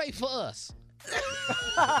daddy played for us.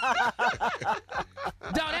 Dog,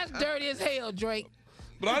 that's dirty as hell, Drake.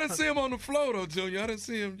 But I didn't see him on the floor, though, Junior. I didn't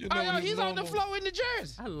see him. He's on the floor in the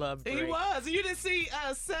jersey. I love Drake. He was. You didn't see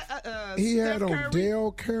he had Steph on Curry?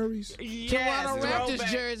 Dale Curry's Toronto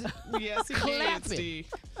Raptors jersey. Yes, he did.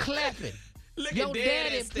 Clapping. Look Your at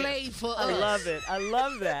daddy played for us. I love it. I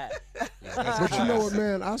love that. But you know what,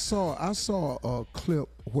 man? I saw a clip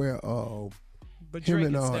where him and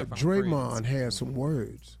Draymond had some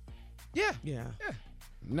words. Yeah.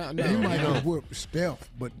 No. He might have whooped Steph,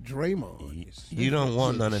 but Draymond. You don't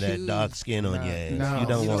want none of that dark skin on your ass. No, you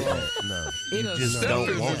don't want that. No. You just Steph don't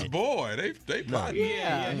is want his it. boy. They partners.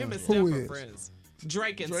 Yeah, him and Steph are friends.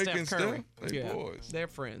 Drake and Steph Curry. They boys. They're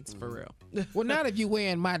friends, for real. Well, not if you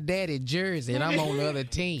wearing my daddy jersey and I'm on the other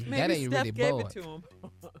team. Maybe that ain't Steph really gave boy. it to him.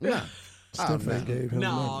 No. Steph ain't gave him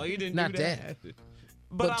No, money. he didn't Not do that.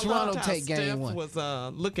 But I Toronto loved how take game Steph 1. was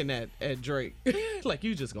looking at Drake. Like,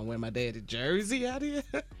 you just gonna wear my daddy jersey out here?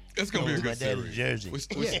 It's going to be a My good daddy's series. jersey. We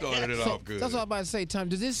started it off good. That's what I'm about to say, Tom.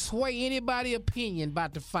 Does this sway anybody's opinion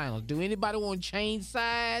about the finals? Do anybody want to change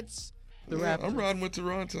sides? I'm riding with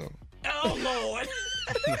Toronto. Oh, Lord.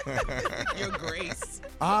 Your Grace.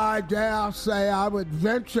 I dare say, I would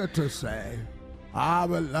venture to say, I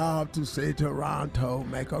would love to see Toronto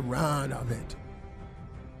make a run of it.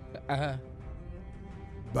 Uh-huh.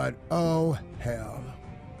 But oh, hell.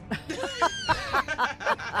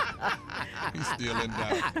 He's still in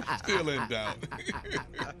doubt. Still in doubt.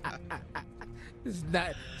 It's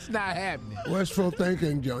not happening. Wishful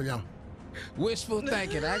thinking, Junior. Wishful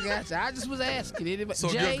thinking. I got you. I just was asking. Anybody? So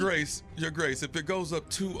Jay? your grace, if it goes up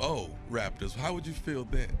 2-0 Raptors, how would you feel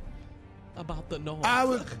then? About the North. I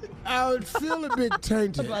would feel a bit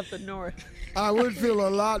tainted. About the North. I would feel a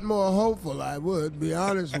lot more hopeful. I would be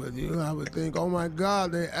honest with you. I would think, oh my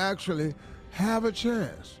God, they actually have a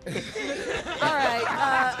chance. All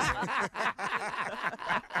right.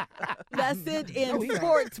 That's it in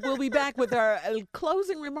sports. We'll be back with our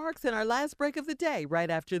closing remarks and our last break of the day right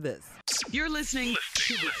after this. You're listening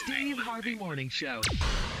to the Steve Harvey Morning Show.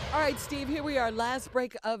 All right, Steve, here we are. Last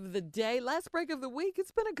break of the day. Last break of the week.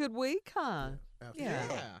 It's been a good week, huh? Yeah,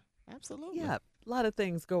 absolutely. Yeah, a lot of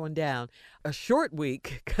things going down. A short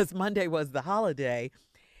week because Monday was the holiday.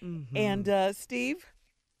 Mm-hmm. And, Steve,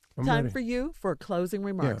 I'm time ready. for you for closing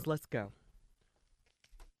remarks. Yeah. Let's go.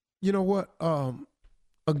 You know what?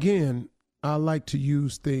 Again, I like to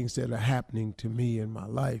use things that are happening to me in my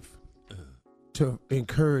life to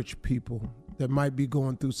encourage people that might be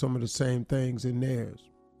going through some of the same things in theirs.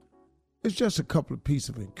 It's just a couple of pieces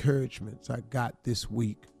of encouragements I got this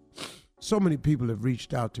week. So many people have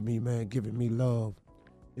reached out to me, man, giving me love.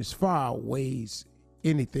 As far outweighs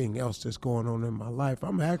anything else that's going on in my life.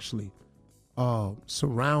 I'm actually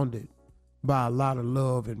surrounded by a lot of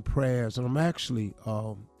love and prayers, and I'm actually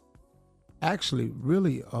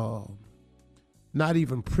really not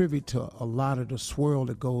even privy to a lot of the swirl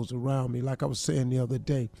that goes around me. Like I was saying the other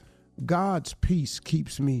day, God's peace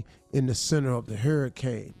keeps me in the center of the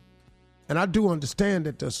hurricane. And I do understand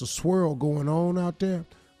that there's a swirl going on out there,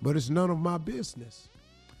 but it's none of my business.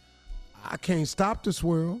 I can't stop the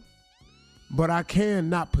swirl, but I can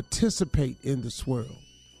not participate in the swirl.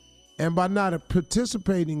 And by not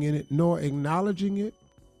participating in it nor acknowledging it,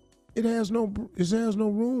 it has no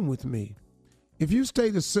room with me. If you stay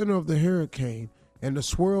the center of the hurricane and the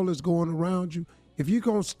swirl is going around you, if you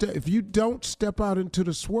don't step out into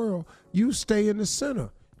the swirl, you stay in the center.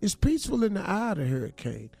 It's peaceful in the eye of the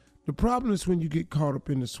hurricane. The problem is when you get caught up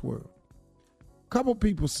in the swirl. A couple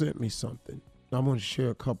people sent me something. I'm going to share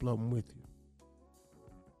a couple of them with you.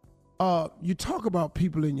 You talk about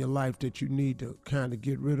people in your life that you need to kind of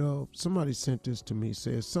get rid of. Somebody sent this to me.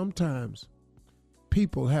 Says sometimes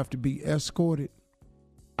people have to be escorted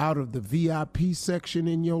out of the VIP section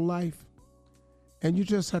in your life, and you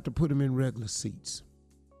just have to put them in regular seats.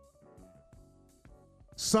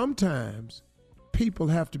 Sometimes people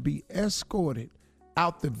have to be escorted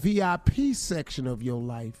out the VIP section of your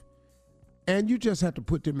life, and you just have to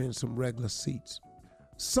put them in some regular seats.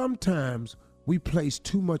 Sometimes we place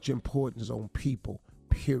too much importance on people,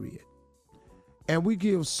 period. And we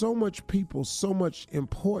give so much people so much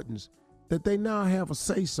importance that they now have a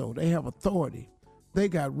say-so. They have authority. They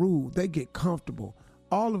got rule. They get comfortable.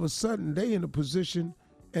 All of a sudden, they in a position,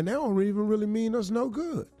 and they don't even really mean us no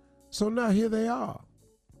good. So now here they are.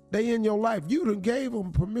 They in your life. You done gave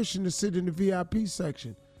them permission to sit in the VIP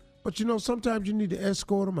section. But you know, sometimes you need to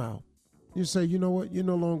escort them out. You say, you know what? You're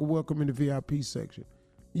no longer welcome in the VIP section.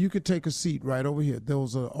 You could take a seat right over here.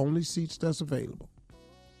 Those are the only seats that's available.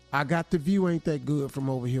 I got the view ain't that good from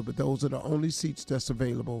over here, but those are the only seats that's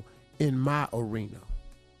available in my arena.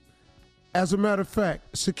 As a matter of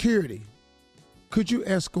fact, security, could you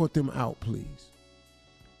escort them out, please?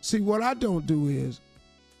 See, what I don't do is,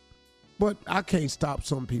 but I can't stop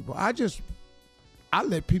some people. I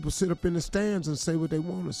let people sit up in the stands and say what they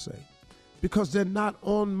want to say because they're not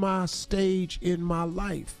on my stage in my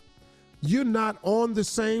life. You're not on the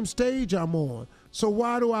same stage I'm on. So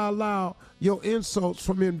why do I allow your insults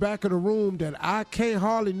from in back of the room that I can't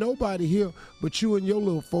hardly nobody hear but you and your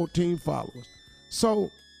little 14 followers? So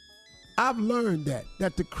I've learned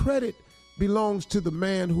that the credit belongs to the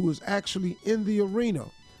man who is actually in the arena,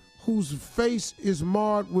 whose face is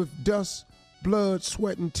marred with dust, blood,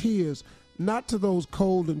 sweat, and tears, not to those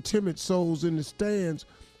cold and timid souls in the stands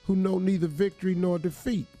who know neither victory nor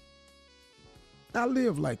defeat. I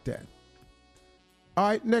live like that. All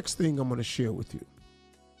right, next thing I'm going to share with you.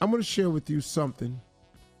 I'm going to share with you something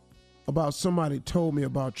about somebody told me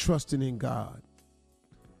about trusting in God.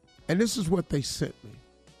 And this is what they sent me.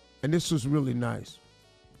 And this was really nice.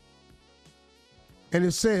 And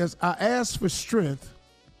it says, I asked for strength,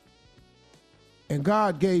 and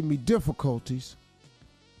God gave me difficulties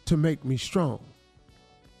to make me strong.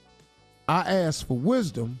 I asked for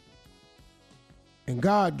wisdom, and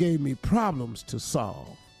God gave me problems to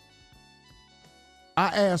solve. I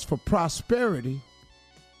asked for prosperity,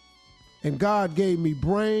 and God gave me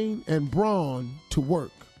brain and brawn to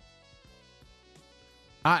work.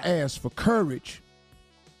 I asked for courage,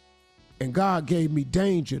 and God gave me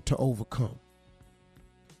danger to overcome.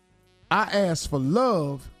 I asked for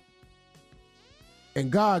love, and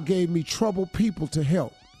God gave me troubled people to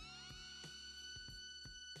help.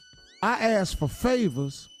 I asked for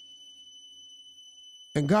favors,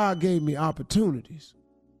 and God gave me opportunities.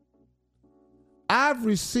 I've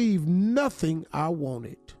received nothing I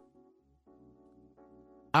wanted.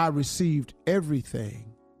 I received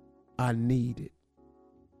everything I needed.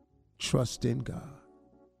 trust in God.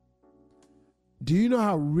 Do you know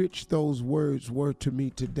how rich those words were to me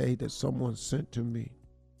today that someone sent to me?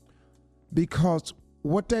 Because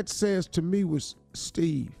what that says to me was,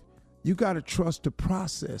 Steve, you got to trust the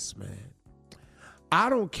process, man. I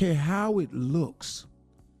don't care how it looks.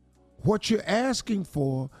 What you're asking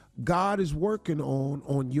for, God is working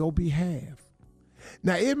on your behalf.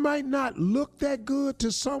 Now, it might not look that good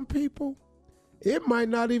to some people. It might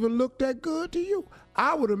not even look that good to you.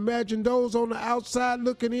 I would imagine those on the outside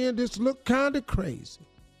looking in, this look kind of crazy.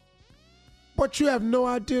 But you have no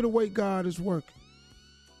idea the way God is working.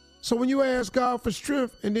 So when you ask God for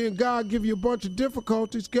strength and then God give you a bunch of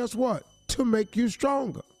difficulties, guess what? To make you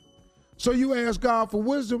stronger. So you ask God for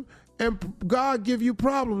wisdom and God give you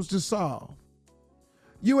problems to solve.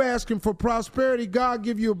 You ask him for prosperity, God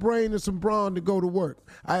give you a brain and some brawn to go to work.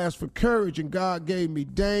 I asked for courage and God gave me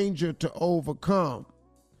danger to overcome.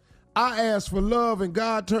 I asked for love and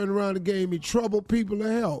God turned around and gave me troubled people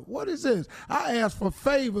to help. What is this? I asked for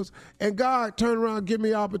favors and God turned around and gave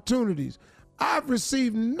me opportunities. I've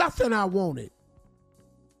received nothing I wanted,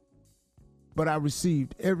 but I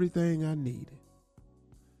received everything I needed.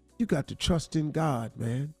 You got to trust in God,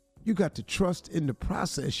 man. You got to trust in the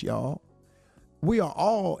process, y'all. We are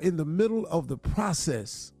all in the middle of the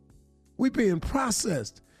process. We being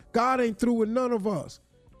processed. God ain't through with none of us.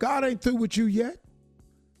 God ain't through with you yet.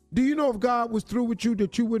 Do you know if God was through with you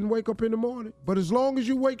that you wouldn't wake up in the morning? But as long as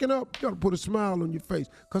you're waking up, you got to put a smile on your face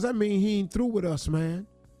because that means he ain't through with us, man.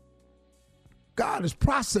 God is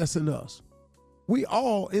processing us. We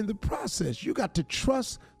all in the process. You got to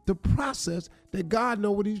trust the process that God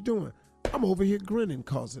know what he's doing. I'm over here grinning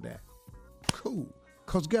because of that. Cool.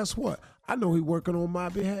 Because guess what? I know he's working on my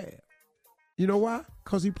behalf. You know why?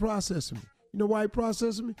 Because he processing me. You know why he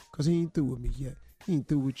processing me? Because he ain't through with me yet. He ain't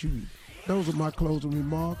through with you either. Those are my closing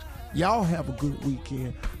remarks. Y'all have a good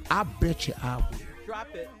weekend. I bet you I will. Drop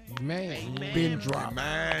it. Man. Been dropped.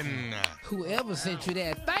 Man. Whoever sent you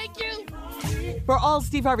that, thank you. For all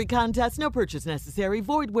Steve Harvey contests, no purchase necessary,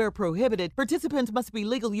 void where prohibited. Participants must be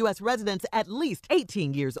legal U.S. residents at least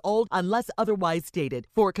 18 years old unless otherwise stated.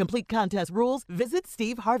 For complete contest rules, visit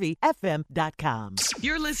SteveHarveyFM.com.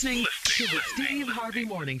 You're listening to the Steve Harvey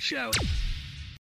Morning Show.